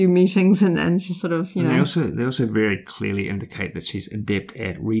of a few meetings and she's sort of, you know. They also very clearly indicate that she's adept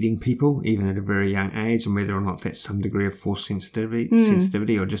at reading people, even at a very young age, and whether or not that's some degree of force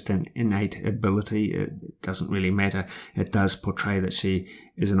sensitivity or just an innate ability, it doesn't really matter. It does portray that she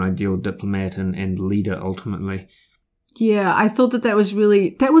is an ideal diplomat and leader ultimately. Yeah, I thought that was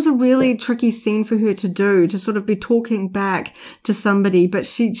a really tricky scene for her to do, to sort of be talking back to somebody, but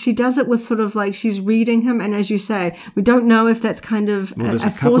she does it with sort of like she's reading him, and as you say, we don't know if that's kind of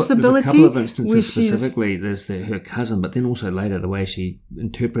a force ability. There's a couple of instances specifically, there's her cousin, but then also later the way she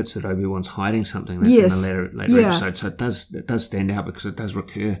interprets that Obi-Wan's hiding something that's in the later episode, so it does stand out because it does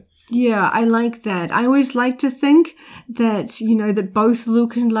recur. Yeah, I like that. I always like to think that, you know, that both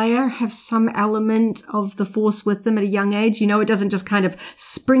Luke and Leia have some element of the Force with them at a young age. You know, it doesn't just kind of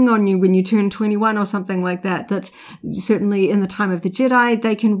spring on you when you turn 21 or something like that. That certainly in the time of the Jedi,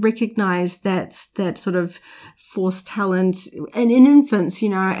 they can recognize that sort of Force talent and in infants, you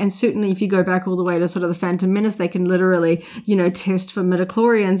know, and certainly if you go back all the way to sort of the Phantom Menace, they can literally, you know, test for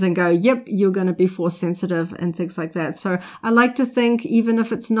midichlorians and go, yep, you're going to be Force sensitive and things like that. So I like to think, even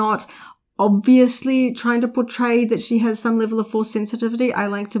if it's not obviously trying to portray that she has some level of Force sensitivity, I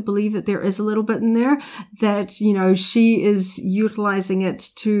like to believe that there is a little bit in there that, you know, she is utilizing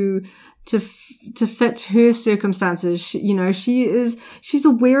it to fit her circumstances. She's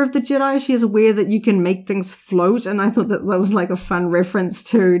aware of the Jedi. She is aware that you can make things float. And I thought that was like a fun reference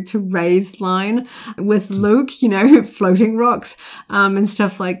to Rey's line with Luke, you know, floating rocks, and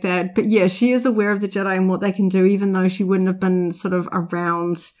stuff like that. But yeah, she is aware of the Jedi and what they can do, even though she wouldn't have been sort of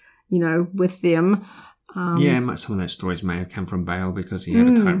around, you know, with them. Some of those stories may have come from Bail because he had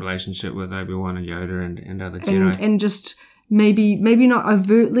a tight relationship with Obi-Wan and Yoda and other Jedi. And just maybe not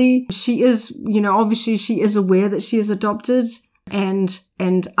overtly. She is, obviously she is aware that she is adopted,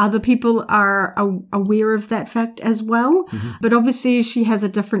 and other people are aware of that fact as well. But obviously she has a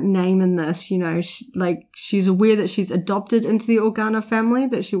different name in this, she's aware that she's adopted into the Organa family,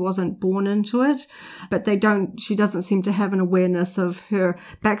 that she wasn't born into it, but she doesn't seem to have an awareness of her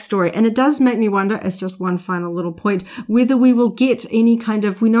backstory. And it does make me wonder, as just one final little point, whether we will get any kind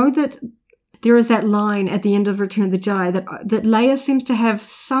of, we know that there is that line at the end of Return of the Jedi that Leia seems to have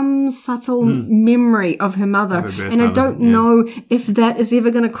some subtle memory of her mother. And I don't know if that is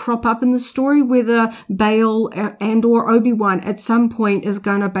ever going to crop up in the story, whether Bail and or Obi-Wan at some point is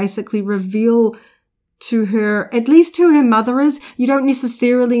going to basically reveal to her, at least who her mother is. You don't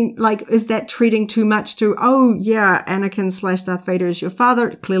necessarily, is that treating too much to, oh yeah, Anakin / Darth Vader is your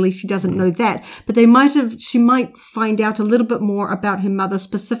father? Clearly she doesn't know that. But she might find out a little bit more about her mother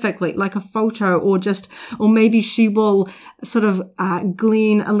specifically, like a photo, or maybe she will sort of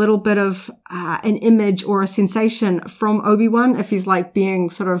glean a little bit of an image or a sensation from Obi-Wan if he's being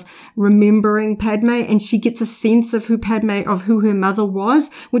sort of remembering Padme, and she gets a sense of who her mother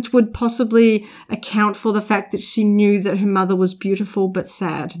was, which would possibly account for the fact that she knew that her mother was beautiful but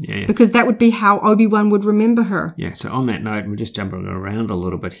sad. Because that would be how Obi-Wan would remember her. So on that note, we're just jumping around a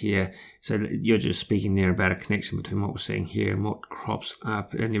little bit here. So you're just speaking there about a connection between what we're seeing here and what crops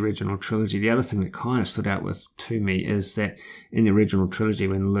up in the original trilogy. The other thing that kind of stood out to me is that in the original trilogy,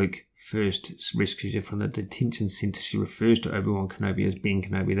 when Luke first rescues her from the detention center, she refers to Obi-Wan Kenobi as Ben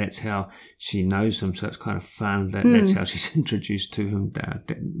Kenobi. That's how she knows him, so it's kind of fun. That's how she's introduced to him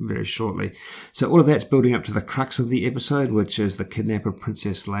very shortly. So all of that's building up to the crux of the episode, which is the kidnap of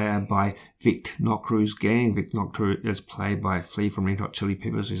Princess Leia by Vic Nokru's gang. Vic Nokru is played by Flea from Red Hot Chili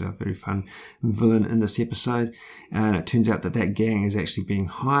Peppers, who's a very fun villain in this episode. And it turns out that gang is actually being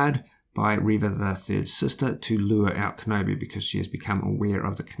hired by Reva, the third sister, to lure out Kenobi, because she has become aware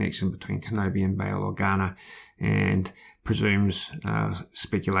of the connection between Kenobi and Bail Organa, and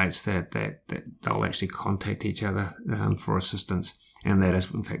speculates that they'll actually contact each other for assistance. And that is,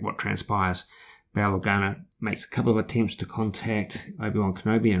 in fact, what transpires. Bail Organa makes a couple of attempts to contact Obi-Wan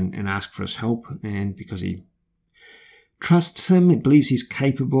Kenobi and ask for his help, and because he trusts him, he believes he's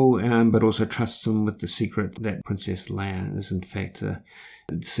capable, but also trusts him with the secret that Princess Leia is, in fact, a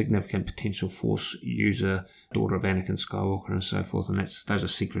significant potential Force user, daughter of Anakin Skywalker, and so forth. And those are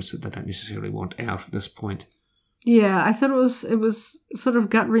secrets that they don't necessarily want out at this point. Yeah, I thought it was sort of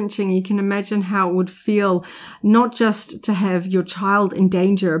gut-wrenching. You can imagine how it would feel, not just to have your child in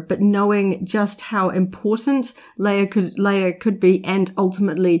danger, but knowing just how important Leia could be, and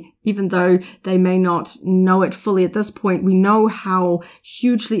ultimately, even though they may not know it fully at this point, we know how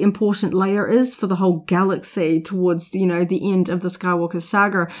hugely important Leia is for the whole galaxy towards, the end of the Skywalker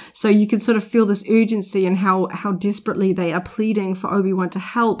saga. So you can sort of feel this urgency and how desperately they are pleading for Obi-Wan to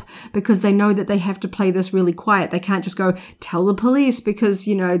help, because they know that they have to play this really quiet. They can't just go tell the police, because,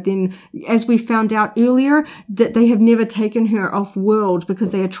 then, as we found out earlier, that they have never taken her off world because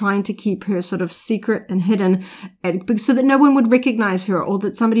they are trying to keep her sort of secret and hidden, so that no one would recognize her, or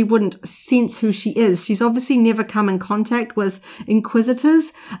that somebody wouldn't sense who she is. She's obviously never come in contact with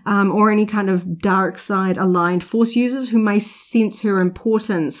Inquisitors or any kind of dark side aligned Force users who may sense her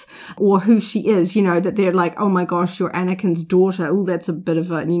importance or who she is, that they're like, oh my gosh, you're Anakin's daughter. Oh, that's a bit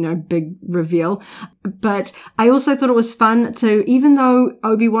of a, big reveal. But I also thought it was fun to, even though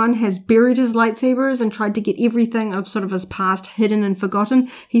Obi-Wan has buried his lightsabers and tried to get everything of sort of his past hidden and forgotten,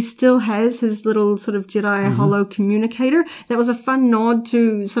 he still has his little sort of Jedi holo communicator. That was a fun nod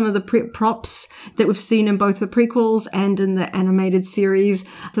to some of the props that we've seen in both the prequels and in the animated series.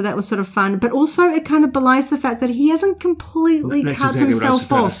 So that was sort of fun. But also it kind of belies the fact that he hasn't completely cut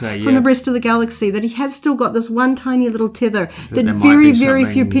himself off from the rest of the galaxy, that he has still got this one tiny little tether that very, very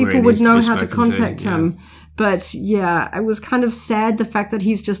few people would know how to contact him. But yeah, I was kind of sad the fact that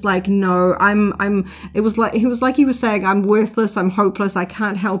he's just like, no, it was like he was saying, I'm worthless, I'm hopeless, I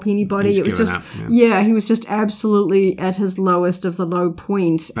can't help anybody. He's it was just, up, he was just absolutely at his lowest of the low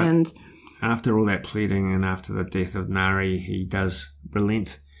point. But and after all that pleading and after the death of Nari, he does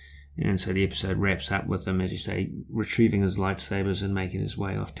relent. And so the episode wraps up with him, as you say, retrieving his lightsabers and making his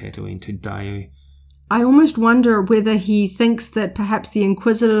way off Tatooine to Daiyu. I almost wonder whether he thinks that perhaps the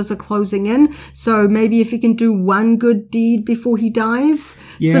Inquisitors are closing in. So maybe if he can do one good deed before he dies.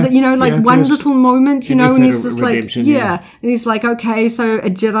 So that, one little moment, and he's just like, and he's like, okay, so a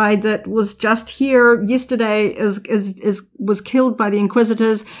Jedi that was just here yesterday was killed by the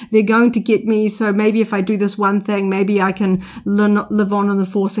Inquisitors. They're going to get me. So maybe if I do this one thing, maybe I can live on in the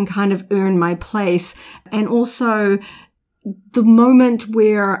Force and kind of earn my place. And also, the moment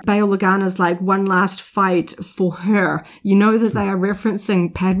where Bail Organa's like, one last fight for her, you know that they are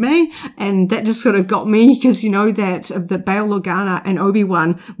referencing Padme, and that just sort of got me, because you know that Bail Organa and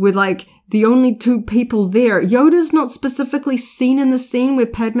Obi-Wan were like the only two people there. Yoda's not specifically seen in the scene where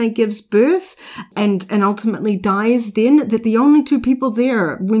Padme gives birth and ultimately dies then, that the only two people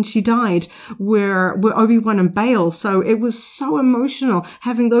there when she died were Obi-Wan and Bail. So it was so emotional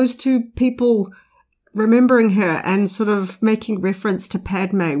having those two people remembering her and sort of making reference to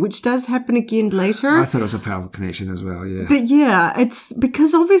Padme, which does happen again later. I thought it was a powerful connection as well, yeah. But yeah, it's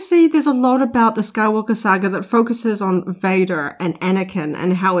because obviously there's a lot about the Skywalker saga that focuses on Vader and Anakin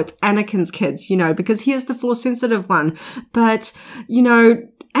and how it's Anakin's kids, you know, because he is the Force sensitive one. But, you know,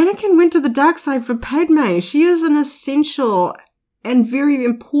 Anakin went to the dark side for Padme. She is an essential and very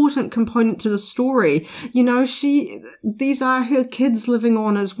important component to the story. You know, these are her kids living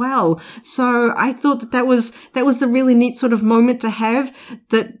on as well. So I thought that was a really neat sort of moment to have,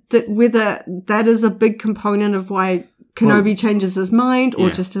 that whether that is a big component of why Kenobi changes his mind or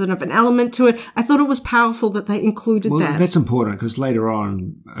just sort of an element to it. I thought it was powerful that they included that. That's important, because later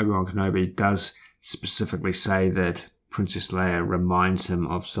on, Obi-Wan Kenobi does specifically say that Princess Leia reminds him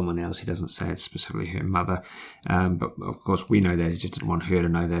of someone else. He doesn't say it's specifically her mother. But of course we know that. He just didn't want her to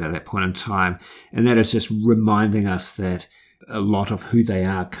know that at that point in time. And that is just reminding us that a lot of who they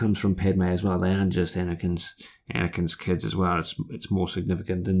are comes from Padme as well. They aren't just Anakin's kids as well. It's more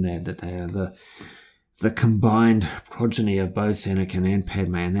significant than that they are the combined progeny of both Anakin and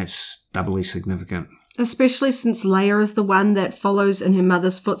Padme, and that's doubly significant. Especially since Leia is the one that follows in her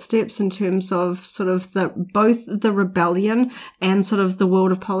mother's footsteps in terms of sort of both the rebellion and sort of the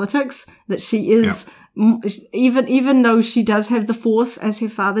world of politics, that she is, even though she does have the Force as her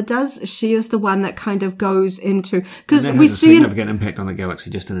father does, she is the one that kind of goes into, because we see a significant impact on the galaxy,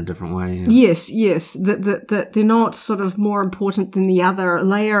 just in a different way. Yeah. Yes, that they're not sort of more important than the other.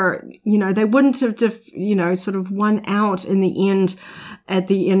 Leia, you know, they wouldn't have sort of won out in the end, at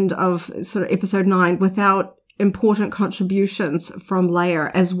the end of sort of episode 9, without important contributions from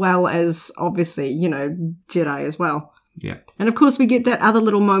Leia, as well as obviously, you know, Jedi as well. Yeah. And of course we get that other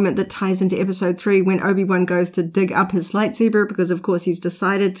little moment that ties into episode 3 when Obi-Wan goes to dig up his lightsaber, because of course he's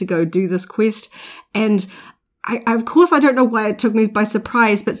decided to go do this quest. And I don't know why it took me by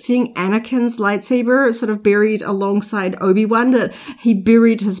surprise, but seeing Anakin's lightsaber sort of buried alongside Obi-Wan, that he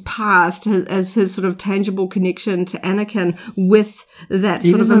buried his past as his sort of tangible connection to Anakin with that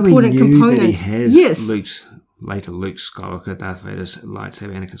sort of important component. That he has Luke Skywalker, Darth Vader's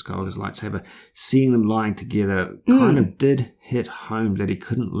lightsaber, Anakin Skywalker's lightsaber, seeing them lying together kind of did hit home that he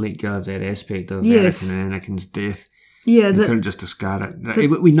couldn't let go of that aspect of Anakin and Anakin's death. Yeah, he couldn't just discard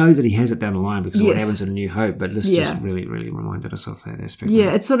it. We know that he has it down the line because of what happens in A New Hope, but this just really, really reminded us of that aspect.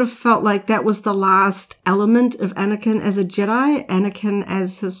 Yeah, it sort of felt like that was the last element of Anakin as a Jedi, Anakin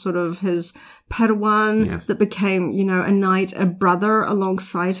as his Padawan that became, you know, a knight, a brother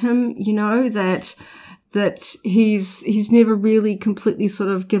alongside him, you know, that he's never really completely sort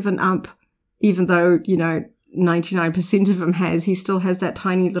of given up, even though, you know, 99% of him has. He still has that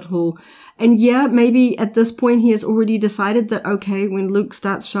tiny little, and maybe at this point he has already decided that, okay, when Luke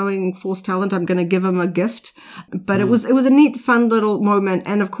starts showing Force talent, I'm going to give him a gift. But it was a neat, fun little moment.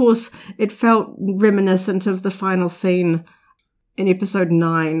 And of course it felt reminiscent of the final scene in episode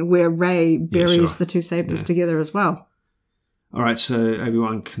 9 where Rey buries the two sabers together as well. All right, so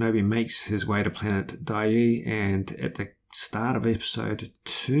Obi-Wan Kenobi makes his way to planet Daiyu, and at the start of episode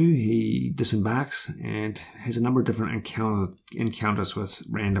 2, he disembarks and has a number of different encounters with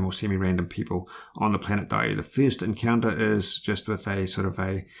random or semi-random people on the planet Daiyu. The first encounter is just with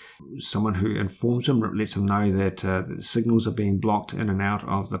someone who informs him, lets him know that the signals are being blocked in and out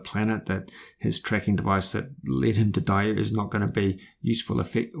of the planet, that his tracking device that led him to Daiyu is not going to be useful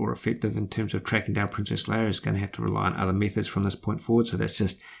or effective in terms of tracking down Princess Leia. He's going to have to rely on other methods from this point forward, so that's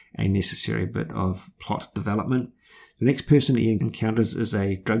just a necessary bit of plot development. The next person he encounters is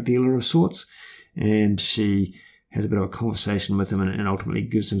a drug dealer of sorts, and she has a bit of a conversation with him and ultimately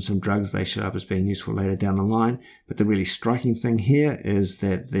gives him some drugs. They show up as being useful later down the line. But the really striking thing here is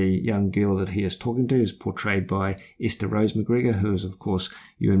that the young girl that he is talking to is portrayed by Esther Rose McGregor, who is, of course,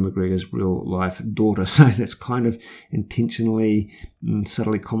 Ewan McGregor's real-life daughter. So that's kind of intentionally,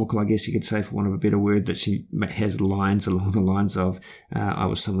 subtly comical, I guess you could say, for want of a better word, that she has lines along the lines of, I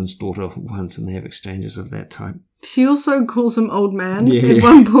was someone's daughter once, and they have exchanges of that type. She also calls him old man at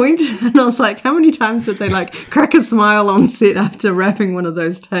one point, and I was like, how many times did they crack a smile on set after wrapping one of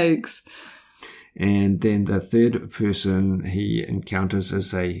those takes? And then the third person he encounters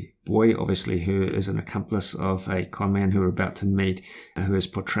is a boy, obviously, who is an accomplice of a con man who we're about to meet, who is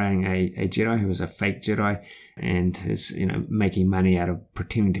portraying a Jedi, who is a fake Jedi, and is, making money out of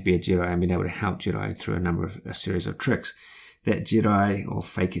pretending to be a Jedi and being able to help Jedi through a series of tricks. That Jedi, or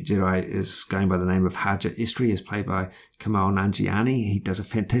fake Jedi, is going by the name of Haja Istri, is played by Kumail Nanjiani. He does a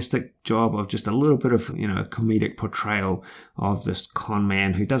fantastic job of just a little bit of, comedic portrayal of this con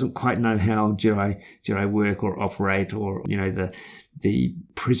man who doesn't quite know how Jedi work or operate, or, the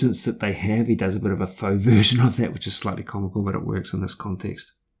presence that they have. He does a bit of a faux version of that, which is slightly comical, but it works in this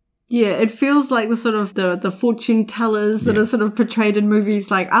context. Yeah, it feels like the sort of the fortune tellers that are sort of portrayed in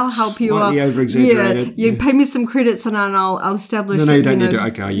movies. Like, I'll help you. Slightly over-exaggerated. Yeah, pay me some credits and I'll establish. No, you don't need to.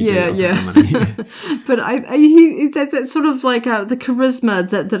 Okay, you do. Yeah. But that's sort of like the charisma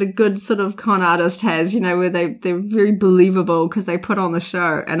that a good sort of con artist has. Where they're very believable because they put on the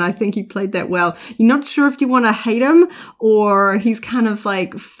show, and I think he played that well. You're not sure if you want to hate him or he's kind of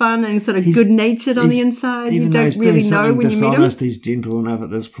like fun and sort of good-natured on the inside. You don't really know when you meet him. He's gentle enough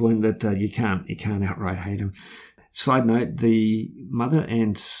at this point that you can't outright hate him. Side note, the mother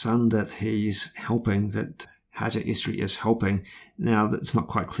and son that he's helping, that Haja Istri is helping, now it's not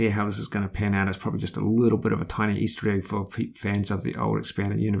quite clear how this is going to pan out. It's probably just a little bit of a tiny Easter egg for fans of the old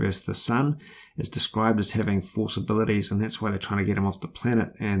expanded universe. The son is described as having force abilities, and that's why they're trying to get him off the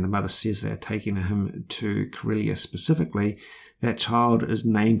planet, and the mother says they're taking him to Corellia specifically. That child is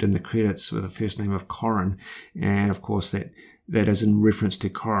named in the credits with the first name of Corran, and of course that is in reference to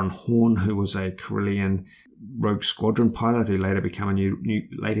Corran Horn, who was a Corellian rogue squadron pilot who later became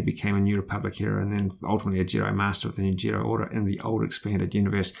a New Republic hero, and then ultimately a Jedi Master of the New Jedi Order in the old expanded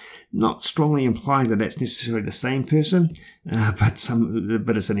universe. Not strongly implying that that's necessarily the same person, but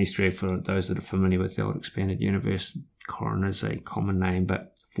it's an Easter egg for those that are familiar with the old expanded universe. Corran is a common name,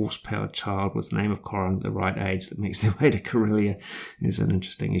 but force-powered child with the name of Corran at the right age that makes their way to Corellia is an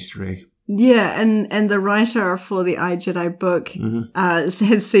interesting Easter egg. Yeah, and the writer for the iJedi book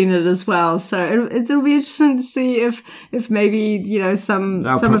has seen it as well. So it'll be interesting to see if maybe some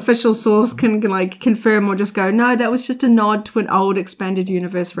official source can like confirm or just go, no, that was just a nod to an old expanded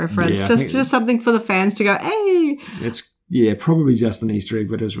universe reference, just something for the fans to go, hey. It's probably just an Easter egg,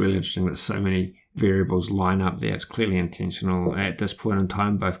 but it's really interesting that so many variables line up there. It's clearly intentional at this point in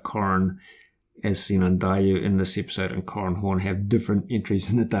time. Both Corran, as seen on Daiyu in this episode, and Corran Horn have different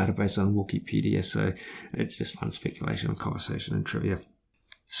entries in the database on Wikipedia, so it's just fun speculation and conversation and trivia.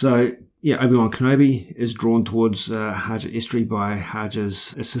 So, Obi-Wan Kenobi is drawn towards Haja Istri by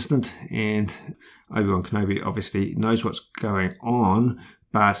Haja's assistant, and Obi-Wan Kenobi obviously knows what's going on,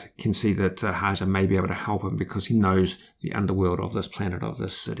 but can see that Haja may be able to help him because he knows the underworld of this planet, of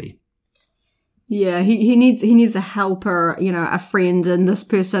this city. Yeah, he needs a helper, a friend, and this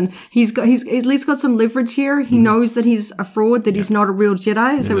person, he's at least got some leverage here. He knows that he's a fraud, that he's not a real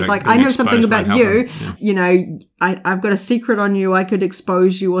Jedi. So it's like, I know something about you. I've got a secret on you. I could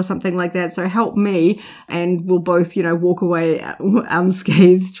expose you or something like that. So help me, and we'll both, walk away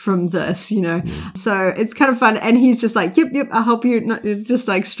unscathed from this. So it's kind of fun. And he's just like, yep, I'll help you, just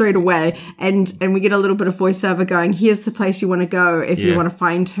like straight away. And we get a little bit of voiceover going, here's the place you want to go if you want to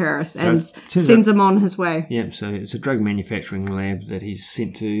find her, and sends him on his way. Yeah, so it's a drug manufacturing lab that he's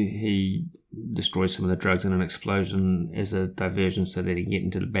sent to. He destroys some of the drugs in an explosion as a diversion so that he can get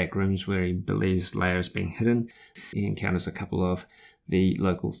into the back rooms where he believes Leia is being hidden. He encounters a couple of the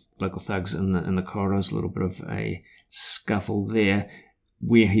local thugs in the corridors. A little bit of a scuffle there.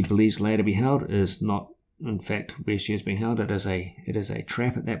 Where he believes Leia to be held is not, in fact, where she is being held. It is a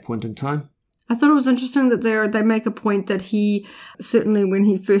trap at that point in time. I thought it was interesting that they make a point that he, certainly when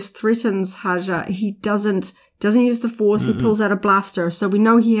he first threatens Haja, he doesn't use the Force. He pulls out a blaster. So we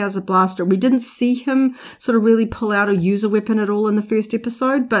know he has a blaster. We didn't see him sort of really pull out or use a weapon at all in the first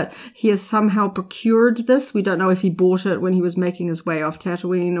episode, but he has somehow procured this. We don't know if he bought it when he was making his way off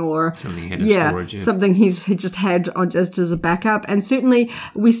Tatooine or something he had in storage. Something he just had on just as a backup. And certainly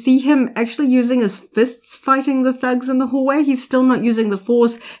we see him actually using his fists fighting the thugs in the hallway. He's still not using the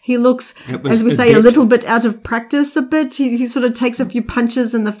Force. He looks, as we say, a little bit out of practice a bit. He sort of takes a few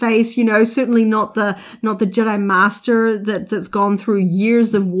punches in the face, certainly not the Jedi Master that's gone through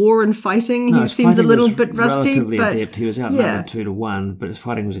years of war and fighting. He seems a little bit rusty, relatively but adept. He was outnumbered 2-1, but his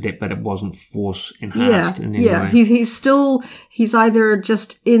fighting was adept, but it wasn't Force enhanced in any way. He's either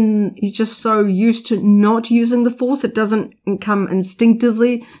he's just so used to not using the Force, it doesn't come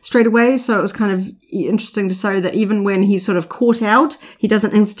instinctively straight away. So it was kind of interesting to say that even when he's sort of caught out, he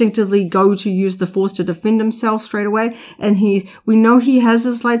doesn't instinctively go to use the Force to defend himself straight away. And we know he has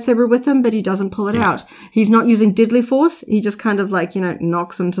his lightsaber with him, but he doesn't pull it out. He's not not using deadly force. He just kind of like,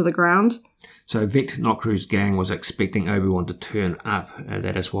 knocks him to the ground. So Vect Nokru's gang was expecting Obi-Wan to turn up.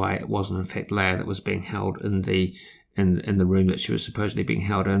 That is why it wasn't in fact Leia that was being held in the room that she was supposedly being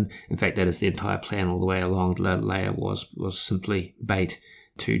held in. In fact, that is the entire plan all the way along. Leia was simply bait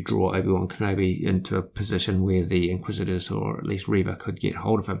to draw Obi-Wan Kenobi into a position where the Inquisitors, or at least Reva, could get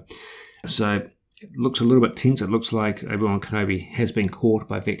hold of him. So it looks a little bit tense. It looks like Obi-Wan Kenobi has been caught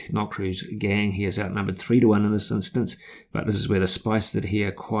by Vect Nokru's gang. He is outnumbered 3-1 in this instance, but this is where the spice that he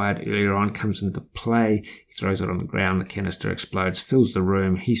acquired earlier on comes into play. He throws it on the ground, the canister explodes, fills the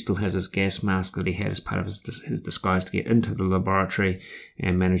room. He still has his gas mask that he had as part of his disguise to get into the laboratory,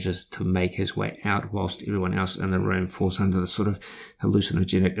 and manages to make his way out whilst everyone else in the room falls under the sort of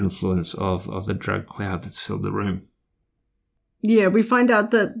hallucinogenic influence of the drug cloud that's filled the room. Yeah, we find out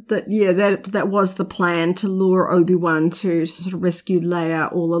that was the plan, to lure Obi-Wan to sort of rescue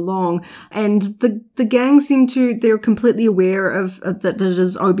Leia all along. And the gang they're completely aware of that it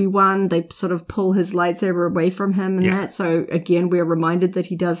is Obi-Wan. They sort of pull his lightsaber away from him and that. So again, we're reminded that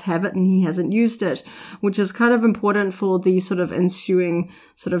he does have it and he hasn't used it, which is kind of important for the sort of ensuing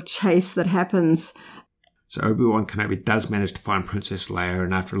sort of chase that happens. So Obi-Wan Kenobi does manage to find Princess Leia,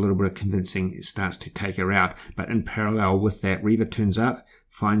 and after a little bit of convincing, it starts to take her out. But in parallel with that, Reva turns up,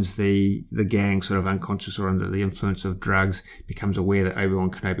 finds the gang sort of unconscious or under the influence of drugs, becomes aware that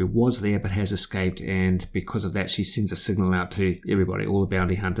Obi-Wan Kenobi was there but has escaped, and because of that, she sends a signal out to everybody, all the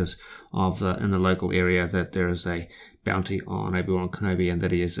bounty hunters in the local area, that there is a bounty on Obi-Wan Kenobi and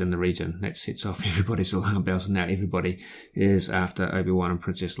that he is in the region. That sets off everybody's alarm bells, and now everybody is after Obi-Wan and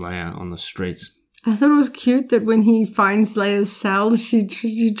Princess Leia on the streets. I thought it was cute that when he finds Leia's cell, she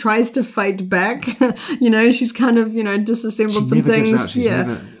tries to fight back. She's kind of, disassembled some things.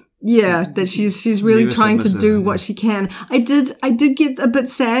 That she's really trying to do what she can. I did get a bit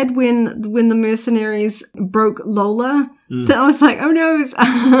sad when the mercenaries broke Lola. That I was like, oh no,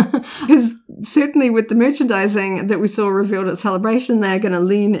 because certainly with the merchandising that we saw revealed at Celebration, they're going to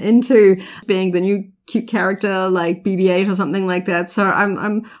lean into being the new cute character like BB-8 or something like that. So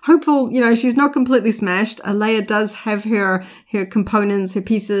I'm hopeful, she's not completely smashed. Leia does have her components, her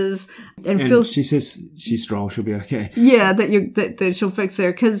pieces, and feels, she says she's strong, she'll be okay. Yeah, that she'll fix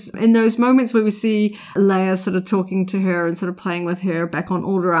her. Because in those moments where we see Leia sort of talking to her and sort of playing with her back on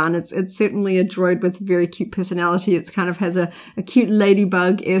Alderaan, it's certainly a droid with very cute personality. It's kind of has a cute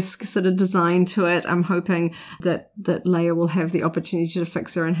ladybug-esque sort of design to it. I'm hoping that Leia will have the opportunity to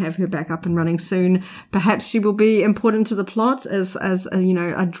fix her and have her back up and running soon. Perhaps she will be important to the plot as a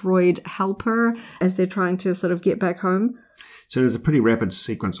droid helper as they're trying to sort of get back home. So there's a pretty rapid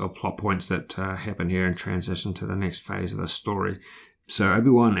sequence of plot points that happen here and transition to the next phase of the story. So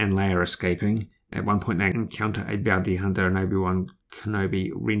Obi-Wan and Leia are escaping. At one point they encounter a bounty hunter, and Obi-Wan Kenobi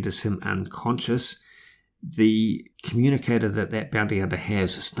renders him unconscious. The communicator that bounty hunter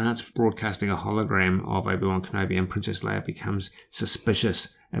has starts broadcasting a hologram of Obi-Wan Kenobi, and Princess Leia becomes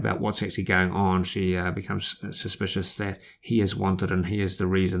suspicious about what's actually going on. She becomes suspicious that he is wanted and he is the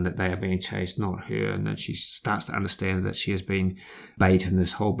reason that they are being chased, not her, and then she starts to understand that she has been bait in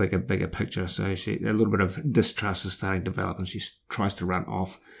this whole bigger picture. So a little bit of distrust is starting to develop, and she tries to run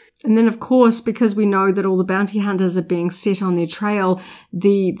off. And then, of course, because we know that all the bounty hunters are being set on their trail,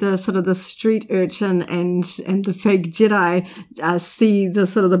 the sort of the street urchin and the fake Jedi see the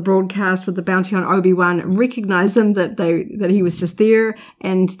sort of the broadcast with the bounty on Obi-Wan, recognize him that he was just there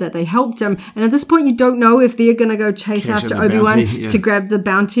and that they helped him. And at this point, you don't know if they're going to go chase after Obi-Wan to grab the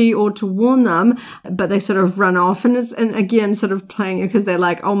bounty or to warn them, but they sort of run off. And again, sort of playing it because they're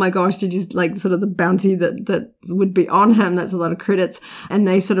like, oh my gosh, did you like sort of the bounty that would be on him? That's a lot of credits. And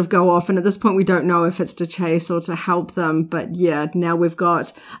they sort of go off, and at this point we don't know if it's to chase or to help them, but yeah, now we've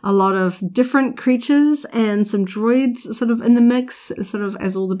got a lot of different creatures and some droids sort of in the mix, sort of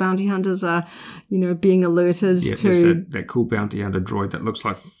as all the bounty hunters are being alerted to that cool bounty hunter droid that looks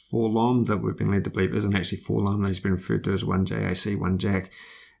like 4-LOM that we've been led to believe isn't actually 4-LOM. He's been referred to as 1JAC, 1JAC,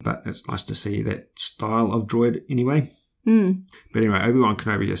 but it's nice to see that style of droid anyway. But anyway, Obi-Wan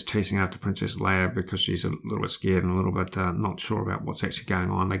Kenobi is chasing after Princess Leia because she's a little bit scared and a little bit not sure about what's actually going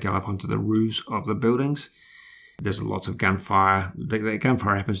on. They go up onto the roofs of the buildings. There's lots of gunfire. The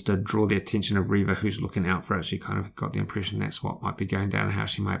gunfire happens to draw the attention of Reva, who's looking out for it. She kind of got the impression that's what might be going down and how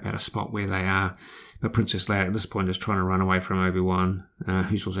she might be able to spot where they are. But Princess Leia at this point is trying to run away from Obi-Wan,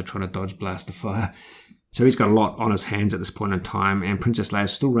 who's also trying to dodge blaster fire. So he's got a lot on his hands at this point in time, and Princess Leia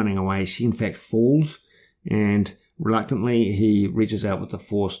is still running away. She in fact falls, and reluctantly, he reaches out with the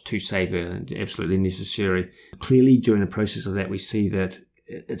Force to save her, absolutely necessary. Clearly, during the process of that, we see that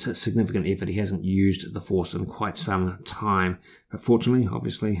it's a significant effort. He hasn't used the Force in quite some time. But fortunately,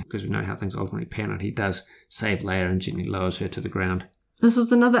 obviously, because we know how things ultimately pan out, he does save Leia and gently lowers her to the ground. This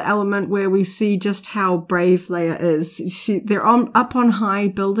was another element where we see just how brave Leia is. They're up on high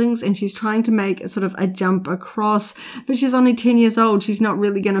buildings and she's trying to make sort of a jump across, but she's only 10 years old. She's not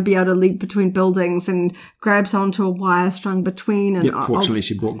really going to be able to leap between buildings, and grabs onto a wire strung between. And fortunately,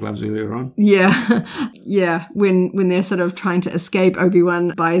 she brought gloves earlier on. Yeah. Yeah. When they're sort of trying to escape,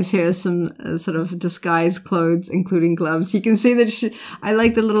 Obi-Wan buys her some sort of disguise clothes, including gloves. You can see that I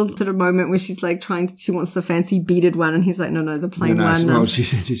like the little sort of moment where she's like she wants the fancy beaded one, and he's like, no, the plain one. Well, she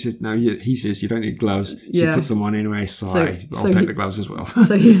says, no, he says, you don't need gloves. She puts them on anyway, so I'll take the gloves as well.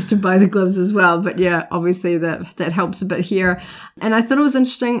 So he has to buy the gloves as well. But yeah, obviously that helps a bit here. And I thought it was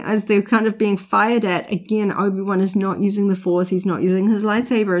interesting as they're kind of being fired at. Again, Obi-Wan is not using the Force. He's not using his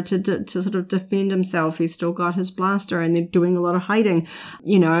lightsaber to sort of defend himself. He's still got his blaster, and they're doing a lot of hiding.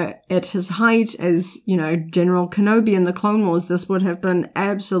 You know, at his height as, you know, General Kenobi in the Clone Wars, this would have been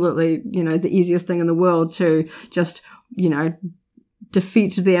absolutely, you know, the easiest thing in the world to just, you know,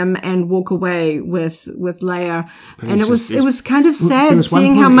 defeat them and walk away with Leia. And it was kind of sad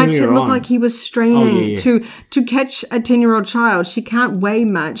seeing how much it looked like he was straining to catch a 10-year-old child. She can't weigh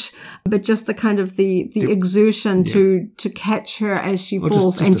much, but just the kind of the exertion to catch her as she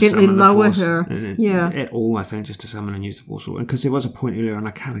falls and gently lower her. At all, I think, just to summon and use the Force. And because there was a point earlier, and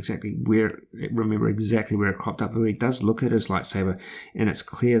I can't remember exactly where it cropped up, where he does look at his lightsaber, and it's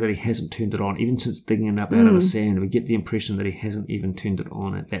clear that he hasn't turned it on. Even since digging it up out of the sand, we get the impression that he hasn't even turned it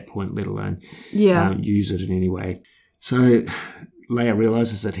on at that point, let alone use it in any way. So Leia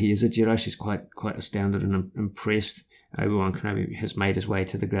realizes that he is a Jedi. She's quite astounded and impressed. Obi-Wan Kenobi has made his way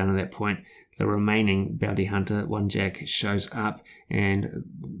to the ground at that point. The remaining bounty hunter, One Jack, shows up and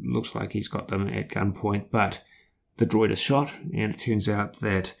looks like he's got them at gunpoint, but the droid is shot, and it turns out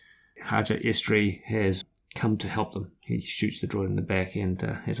that Haja Estri has come to help them. He shoots the droid in the back and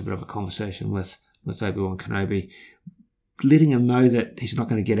has a bit of a conversation with Obi-Wan Kenobi, letting him know that he's not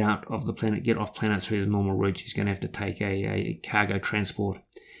going to get off planet through the normal route. He's going to have to take a cargo transport.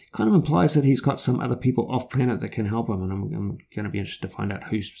 Kind of implies that he's got some other people off planet that can help him, and I'm going to be interested to find out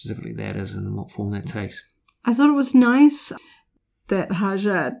who specifically that is and in what form that takes. I thought it was nice that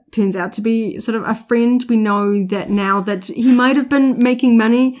Haja turns out to be sort of a friend. We know that now that he might have been making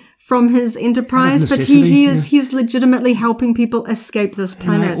money from his enterprise, but he is legitimately helping people escape this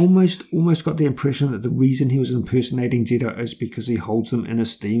planet. And I almost got the impression that the reason he was impersonating Jedi is because he holds them in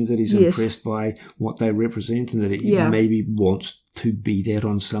esteem, that he's impressed by what they represent, and that he maybe wants to be that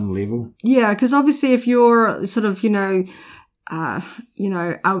on some level. Yeah, because obviously if you're sort of,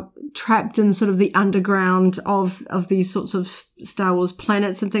 trapped in sort of the underground of these sorts of Star Wars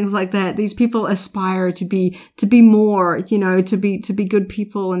planets and things like that, these people aspire to be more, to be good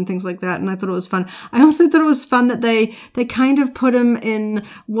people and things like that. And I thought it was fun. I also thought it was fun that they kind of put him in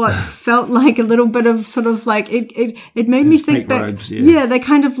what felt like a little bit of sort of like it made me think that robes, they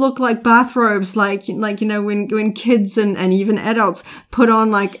kind of look like bathrobes, like when kids and even adults put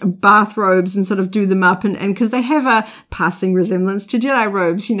on like bathrobes and sort of do them up, and because they have a passing resemblance to Jedi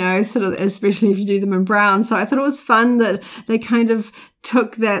robes, sort of, especially if you do them in brown. So I thought it was fun that they kind of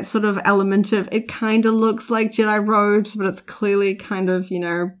took that sort of element of it kind of looks like Jedi robes, but it's clearly kind of,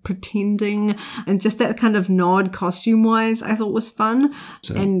 pretending, and just that kind of nod costume wise, I thought was fun.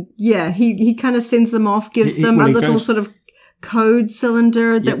 So, and he kind of sends them off, gives them a little sort of code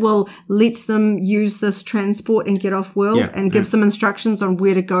cylinder that will let them use this transport and get off world, and gives them instructions on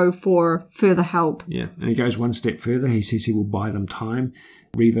where to go for further help. Yeah, and he goes one step further. He says he will buy them time.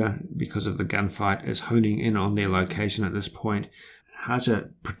 Reva, because of the gunfight, is honing in on their location at this point. Haja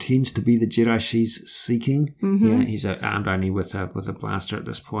pretends to be the Jedi she's seeking. Mm-hmm. Yeah, he's armed only with a blaster at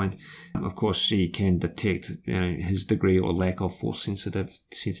this point. Of course, she can detect his degree or lack of force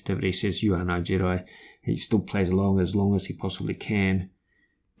sensitivity. Says, "You are no Jedi." He still plays along as long as he possibly can.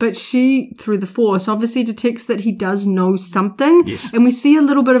 But she, through the Force, obviously detects that he does know something. Yes. And we see a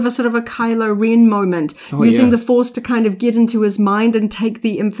little bit of a sort of a Kylo Ren moment, using the Force to kind of get into his mind and take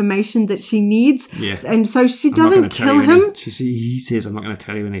the information that she needs. Yes. And so she doesn't kill him. He says, "I'm not going to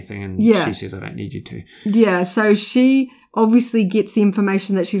tell you anything." And she says, "I don't need you to." Yeah, so she obviously gets the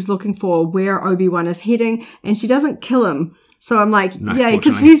information that she's looking for, where Obi-Wan is heading, and she doesn't kill him. So I'm like,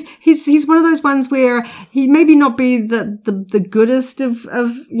 because he's one of those ones where he maybe not be the goodest of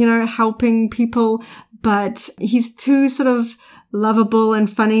helping people, but he's too sort of lovable and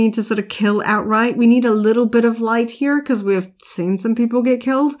funny to sort of kill outright. We need a little bit of light here because we've seen some people get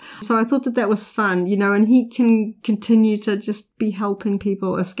killed. So I thought that was fun, and he can continue to just be helping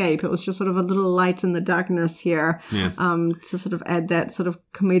people escape. It was just sort of a little light in the darkness here, to sort of add that sort of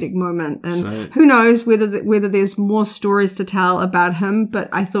comedic moment. And who knows whether there's more stories to tell about him, but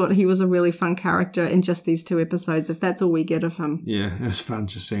I thought he was a really fun character in just these 2 episodes, if that's all we get of him. Yeah, it was fun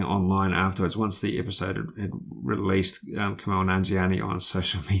just seeing online afterwards. Once the episode had released, Kumail Nanjiani on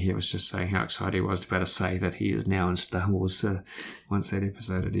social media was just saying how excited he was to be able to say that he is now in Star Wars once that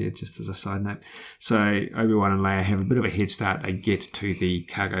episode had aired, just as a side note. So Obi-Wan and Leia have a bit of a head start. They get to the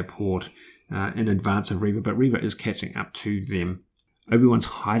cargo port in advance of Reva, but Reva is catching up to them. Obi-Wan's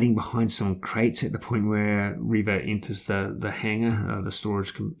hiding behind some crates at the point where Reva enters the hangar, the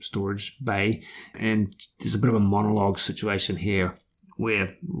storage bay, and there's a bit of a monologue situation here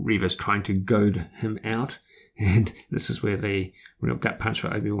where Reva's trying to goad him out, and this is where the real gut punch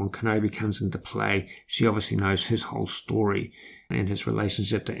for Obi-Wan Kenobi comes into play. She obviously knows his whole story and his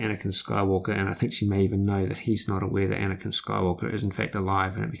relationship to Anakin Skywalker, and I think she may even know that he's not aware that Anakin Skywalker is in fact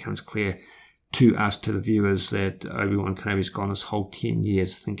alive, and it becomes clear to us, to the viewers, that Obi-Wan Kenobi's gone this whole 10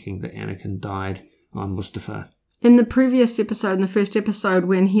 years thinking that Anakin died on Mustafar. In the previous episode, in the first episode,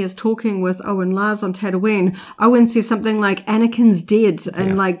 when he is talking with Owen Lars on Tatooine, Owen says something like, Anakin's dead,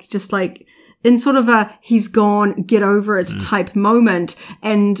 and just in sort of a he's gone, get over it type moment.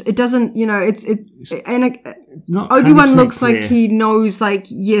 And it doesn't, Obi-Wan looks clear. Like he knows,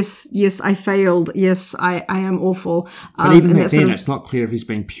 yes, I failed. Yes, I am awful. But even back then, it's not clear if he's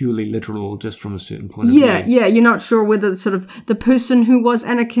being purely literal or just from a certain point of view. Yeah, you're not sure whether sort of the person who was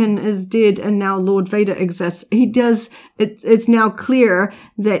Anakin is dead and now Lord Vader exists. It's now clear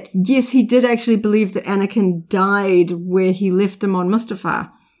that, yes, he did actually believe that Anakin died where he left him on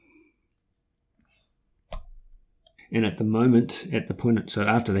Mustafar. And at the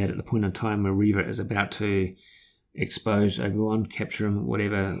point in time where Reva is about to expose Obi-Wan, capture him,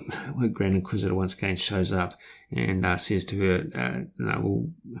 whatever, the Grand Inquisitor once again shows up and says to her,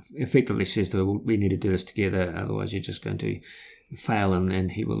 effectively says to her, we need to do this together, otherwise you're just going to fail him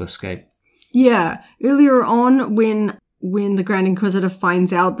and he will escape. Yeah. Earlier on, when the Grand Inquisitor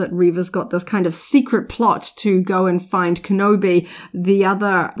finds out that Reva's got this kind of secret plot to go and find Kenobi,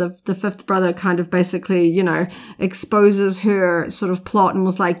 the fifth brother kind of basically, exposes her sort of plot and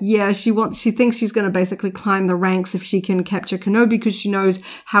was like, she thinks she's going to basically climb the ranks if she can capture Kenobi because she knows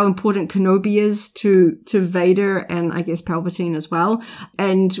how important Kenobi is to Vader and I guess Palpatine as well.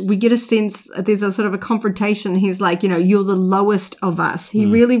 And we get a sense, there's a sort of a confrontation. He's like, you're the lowest of us. He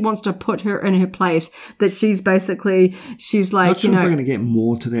really wants to put her in her place, that she's like, not sure if we're going to get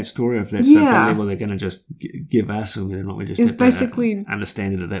more to that story, if that's the level they're going to just give us, or whether or not we just have to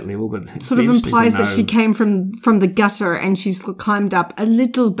understand it at that level. But it sort of implies that she came from the gutter and she's climbed up a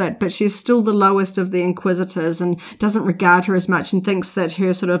little bit, but she's still the lowest of the Inquisitors and doesn't regard her as much and thinks that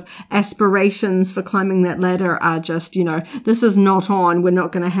her sort of aspirations for climbing that ladder are just, this is not on, we're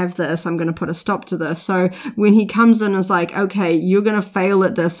not going to have this, I'm going to put a stop to this. So when he comes in and is like, okay, you're going to fail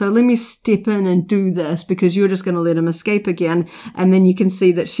at this, so let me step in and do this because you're just going to let him escape again. And then you can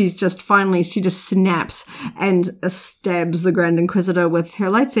see that she just snaps and stabs the Grand Inquisitor with her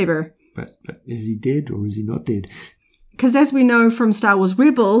lightsaber. But is he dead or is he not dead? Because as we know from Star Wars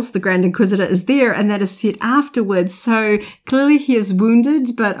Rebels, the Grand Inquisitor is there and that is set afterwards. So clearly he is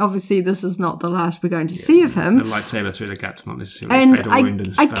wounded, but obviously this is not the last we're going to see of him. The lightsaber through the guts, not necessarily a fatal wound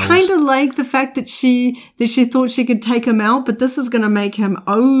in Star Wars. I kind of like the fact that she thought she could take him out, but this is going to make him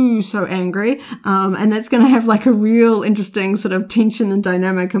so angry. And that's going to have like a real interesting sort of tension and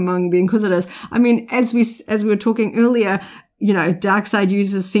dynamic among the Inquisitors. I mean, as we were talking earlier, dark side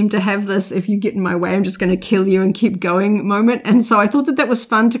users seem to have this, if you get in my way, I'm just going to kill you and keep going moment. And so I thought that was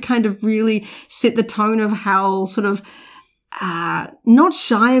fun to kind of really set the tone of how sort of not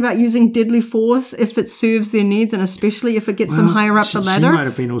shy about using deadly force if it serves their needs, and especially if it gets them higher up the ladder. She might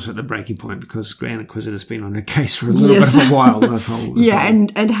have been also at the breaking point because Grand Inquisitor's been on her case for a little bit of a while.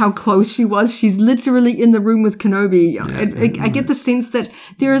 And how close she was. She's literally in the room with Kenobi. I get the sense that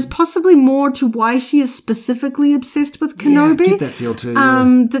there is possibly more to why she is specifically obsessed with Kenobi. I get that feel too.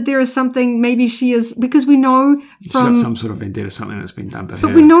 That there is something, maybe she is, because we know she's got some sort of vendetta, something that's been done to her.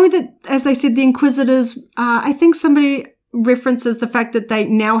 But we know that, as they said, the Inquisitors, I think somebody references the fact that they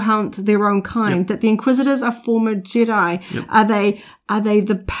now hunt their own kind, that the Inquisitors are former Jedi. Are they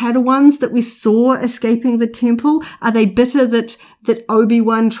the Padawans that we saw escaping the temple? Are they bitter that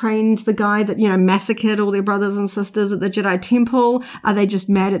Obi-Wan trained the guy that, massacred all their brothers and sisters at the Jedi temple? Are they just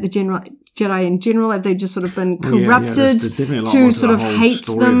mad at the Jedi in general? Have they just sort of been corrupted there's definitely a lot to sort of hate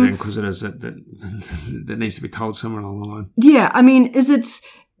story them? Of the Inquisitors that needs to be told somewhere along the line. Yeah, I mean,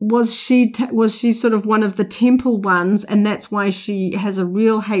 was she sort of one of the temple ones, and that's why she has a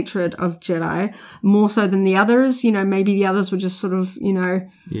real hatred of Jedi more so than the others? Maybe the others were just sort of,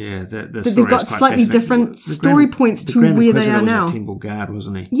 yeah, they've got slightly different story points to where they are now. Was a temple guard,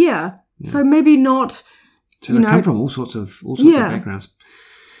 wasn't he? Yeah. So maybe not. So they come from all sorts of backgrounds.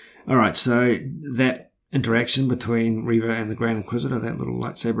 All right, so that interaction between Reva and the Grand Inquisitor, that little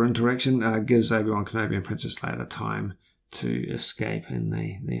lightsaber interaction, gives Obi-Wan Kenobi and Princess Leia the time to escape, and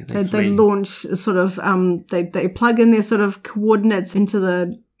they launch sort of they plug in their sort of coordinates into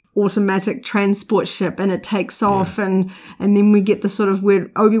the automatic transport ship, and it takes off, and then we get the sort of where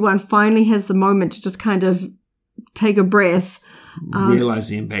Obi-Wan finally has the moment to just kind of take a breath, realize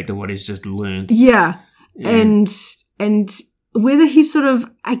the impact of what he's just learned. And whether he's sort of,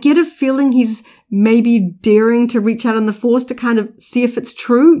 I get a feeling he's maybe daring to reach out in the Force to kind of see if it's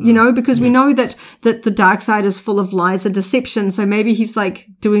true, because we know that the dark side is full of lies and deception. So maybe he's like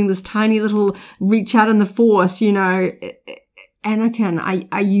doing this tiny little reach out in the Force, Anakin,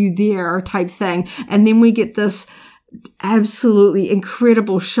 are you there type thing. And then we get this absolutely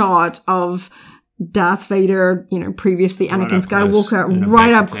incredible shot of Darth Vader, previously Anakin Skywalker,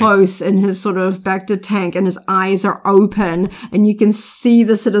 right up close in his sort of Bacta tank, and his eyes are open, and you can see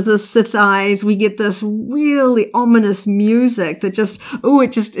the sort of the Sith eyes. We get this really ominous music that it's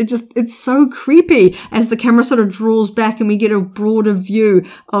so creepy as the camera sort of draws back, and we get a broader view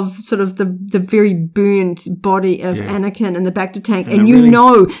of sort of the very burnt body of Anakin in the Bacta tank, and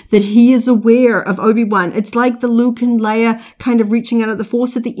know that he is aware of Obi-Wan. It's like the Luke and Leia kind of reaching out at the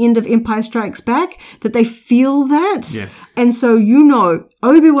Force at the end of Empire Strikes Back. That they feel that. Yeah. And so,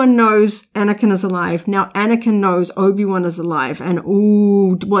 Obi-Wan knows Anakin is alive. Now Anakin knows Obi-Wan is alive. And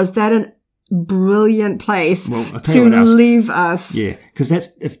was that a brilliant place to leave us? Yeah, because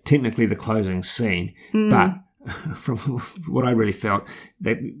that's technically the closing scene. But from what I really felt,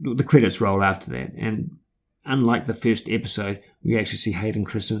 that the credits roll after that. And unlike the first episode, we actually see Hayden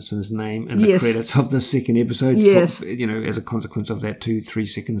Christensen's name in the credits of the second episode. Yes. As a consequence of that 2-3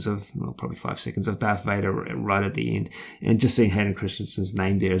 seconds probably 5 seconds of Darth Vader right at the end. And just seeing Hayden Christensen's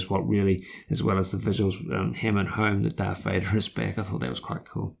name there is what really, as well as the visuals, hammered home that Darth Vader is back. I thought that was quite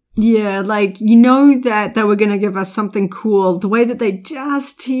cool. Yeah, that they were going to give us something cool. The way that they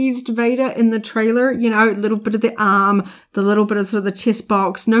just teased Vader in the trailer, a little bit of the arm, the little bit of sort of the chest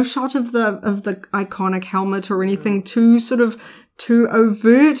box, no shot of the iconic helmet or anything too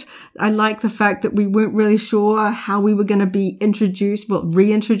overt. I like the fact that we weren't really sure how we were going to be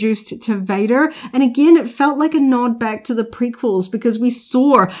reintroduced to Vader. And again, it felt like a nod back to the prequels, because we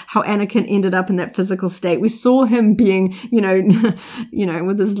saw how Anakin ended up in that physical state. We saw him being,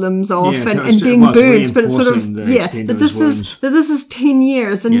 with his limbs off and being burnt. But it's sort of, that this is 10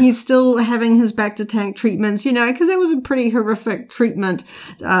 years and he's still having his Bacta tank treatments, because that was a pretty horrific treatment,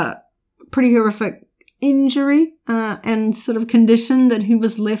 pretty horrific injury and sort of condition that he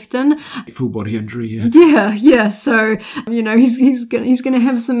was left in. Full body injury, yeah. So he's gonna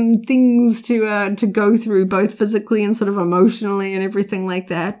have some things to go through, both physically and sort of emotionally and everything like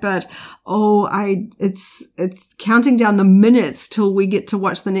that. But it's counting down the minutes till we get to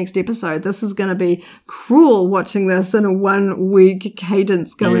watch the next episode. This is gonna be cruel watching this in a 1 week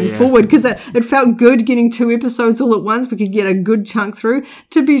cadence going forward, because it felt good getting 2 episodes all at once. We could get a good chunk through.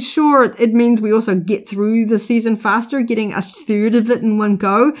 To be sure, it means we also get through the season faster, getting a third of it in one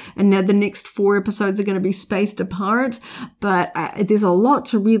go, and now the next 4 episodes are going to be spaced apart. But there's a lot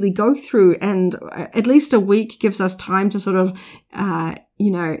to really go through, and at least a week gives us time to sort of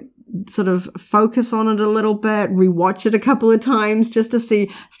sort of focus on it a little bit, rewatch it a couple of times just to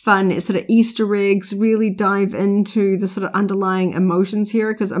see fun sort of Easter eggs, really dive into the sort of underlying emotions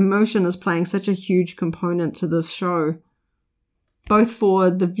here, because emotion is playing such a huge component to this show, both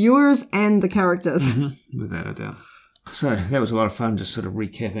for the viewers and the characters. Without a doubt. So that was a lot of fun, just sort of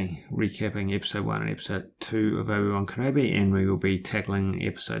recapping episode 1 and episode 2 of Obi-Wan Kenobi, and we will be tackling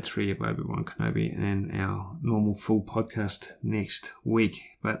episode 3 of Obi-Wan Kenobi in our normal full podcast next week.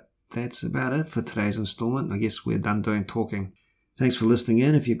 But that's about it for today's installment. I guess we're done doing talking. Thanks for listening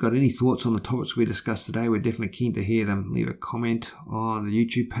in. If you've got any thoughts on the topics we discussed today, we're definitely keen to hear them. Leave a comment on the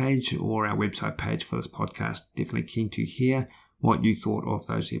YouTube page or our website page for this podcast. Definitely keen to hear what you thought of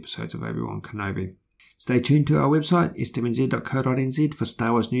those episodes of Obi-Wan Kenobi. Stay tuned to our website, stmnz.co.nz, for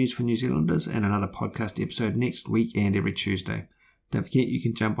Star Wars news for New Zealanders and another podcast episode next week and every Tuesday. Don't forget you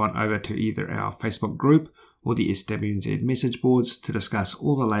can jump on over to either our Facebook group or the SWNZ message boards to discuss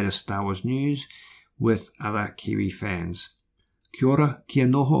all the latest Star Wars news with other Kiwi fans. Kia ora, kia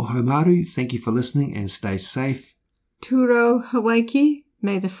noho haumaru, thank you for listening and stay safe. Turo Hawaii,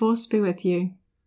 may the Force be with you.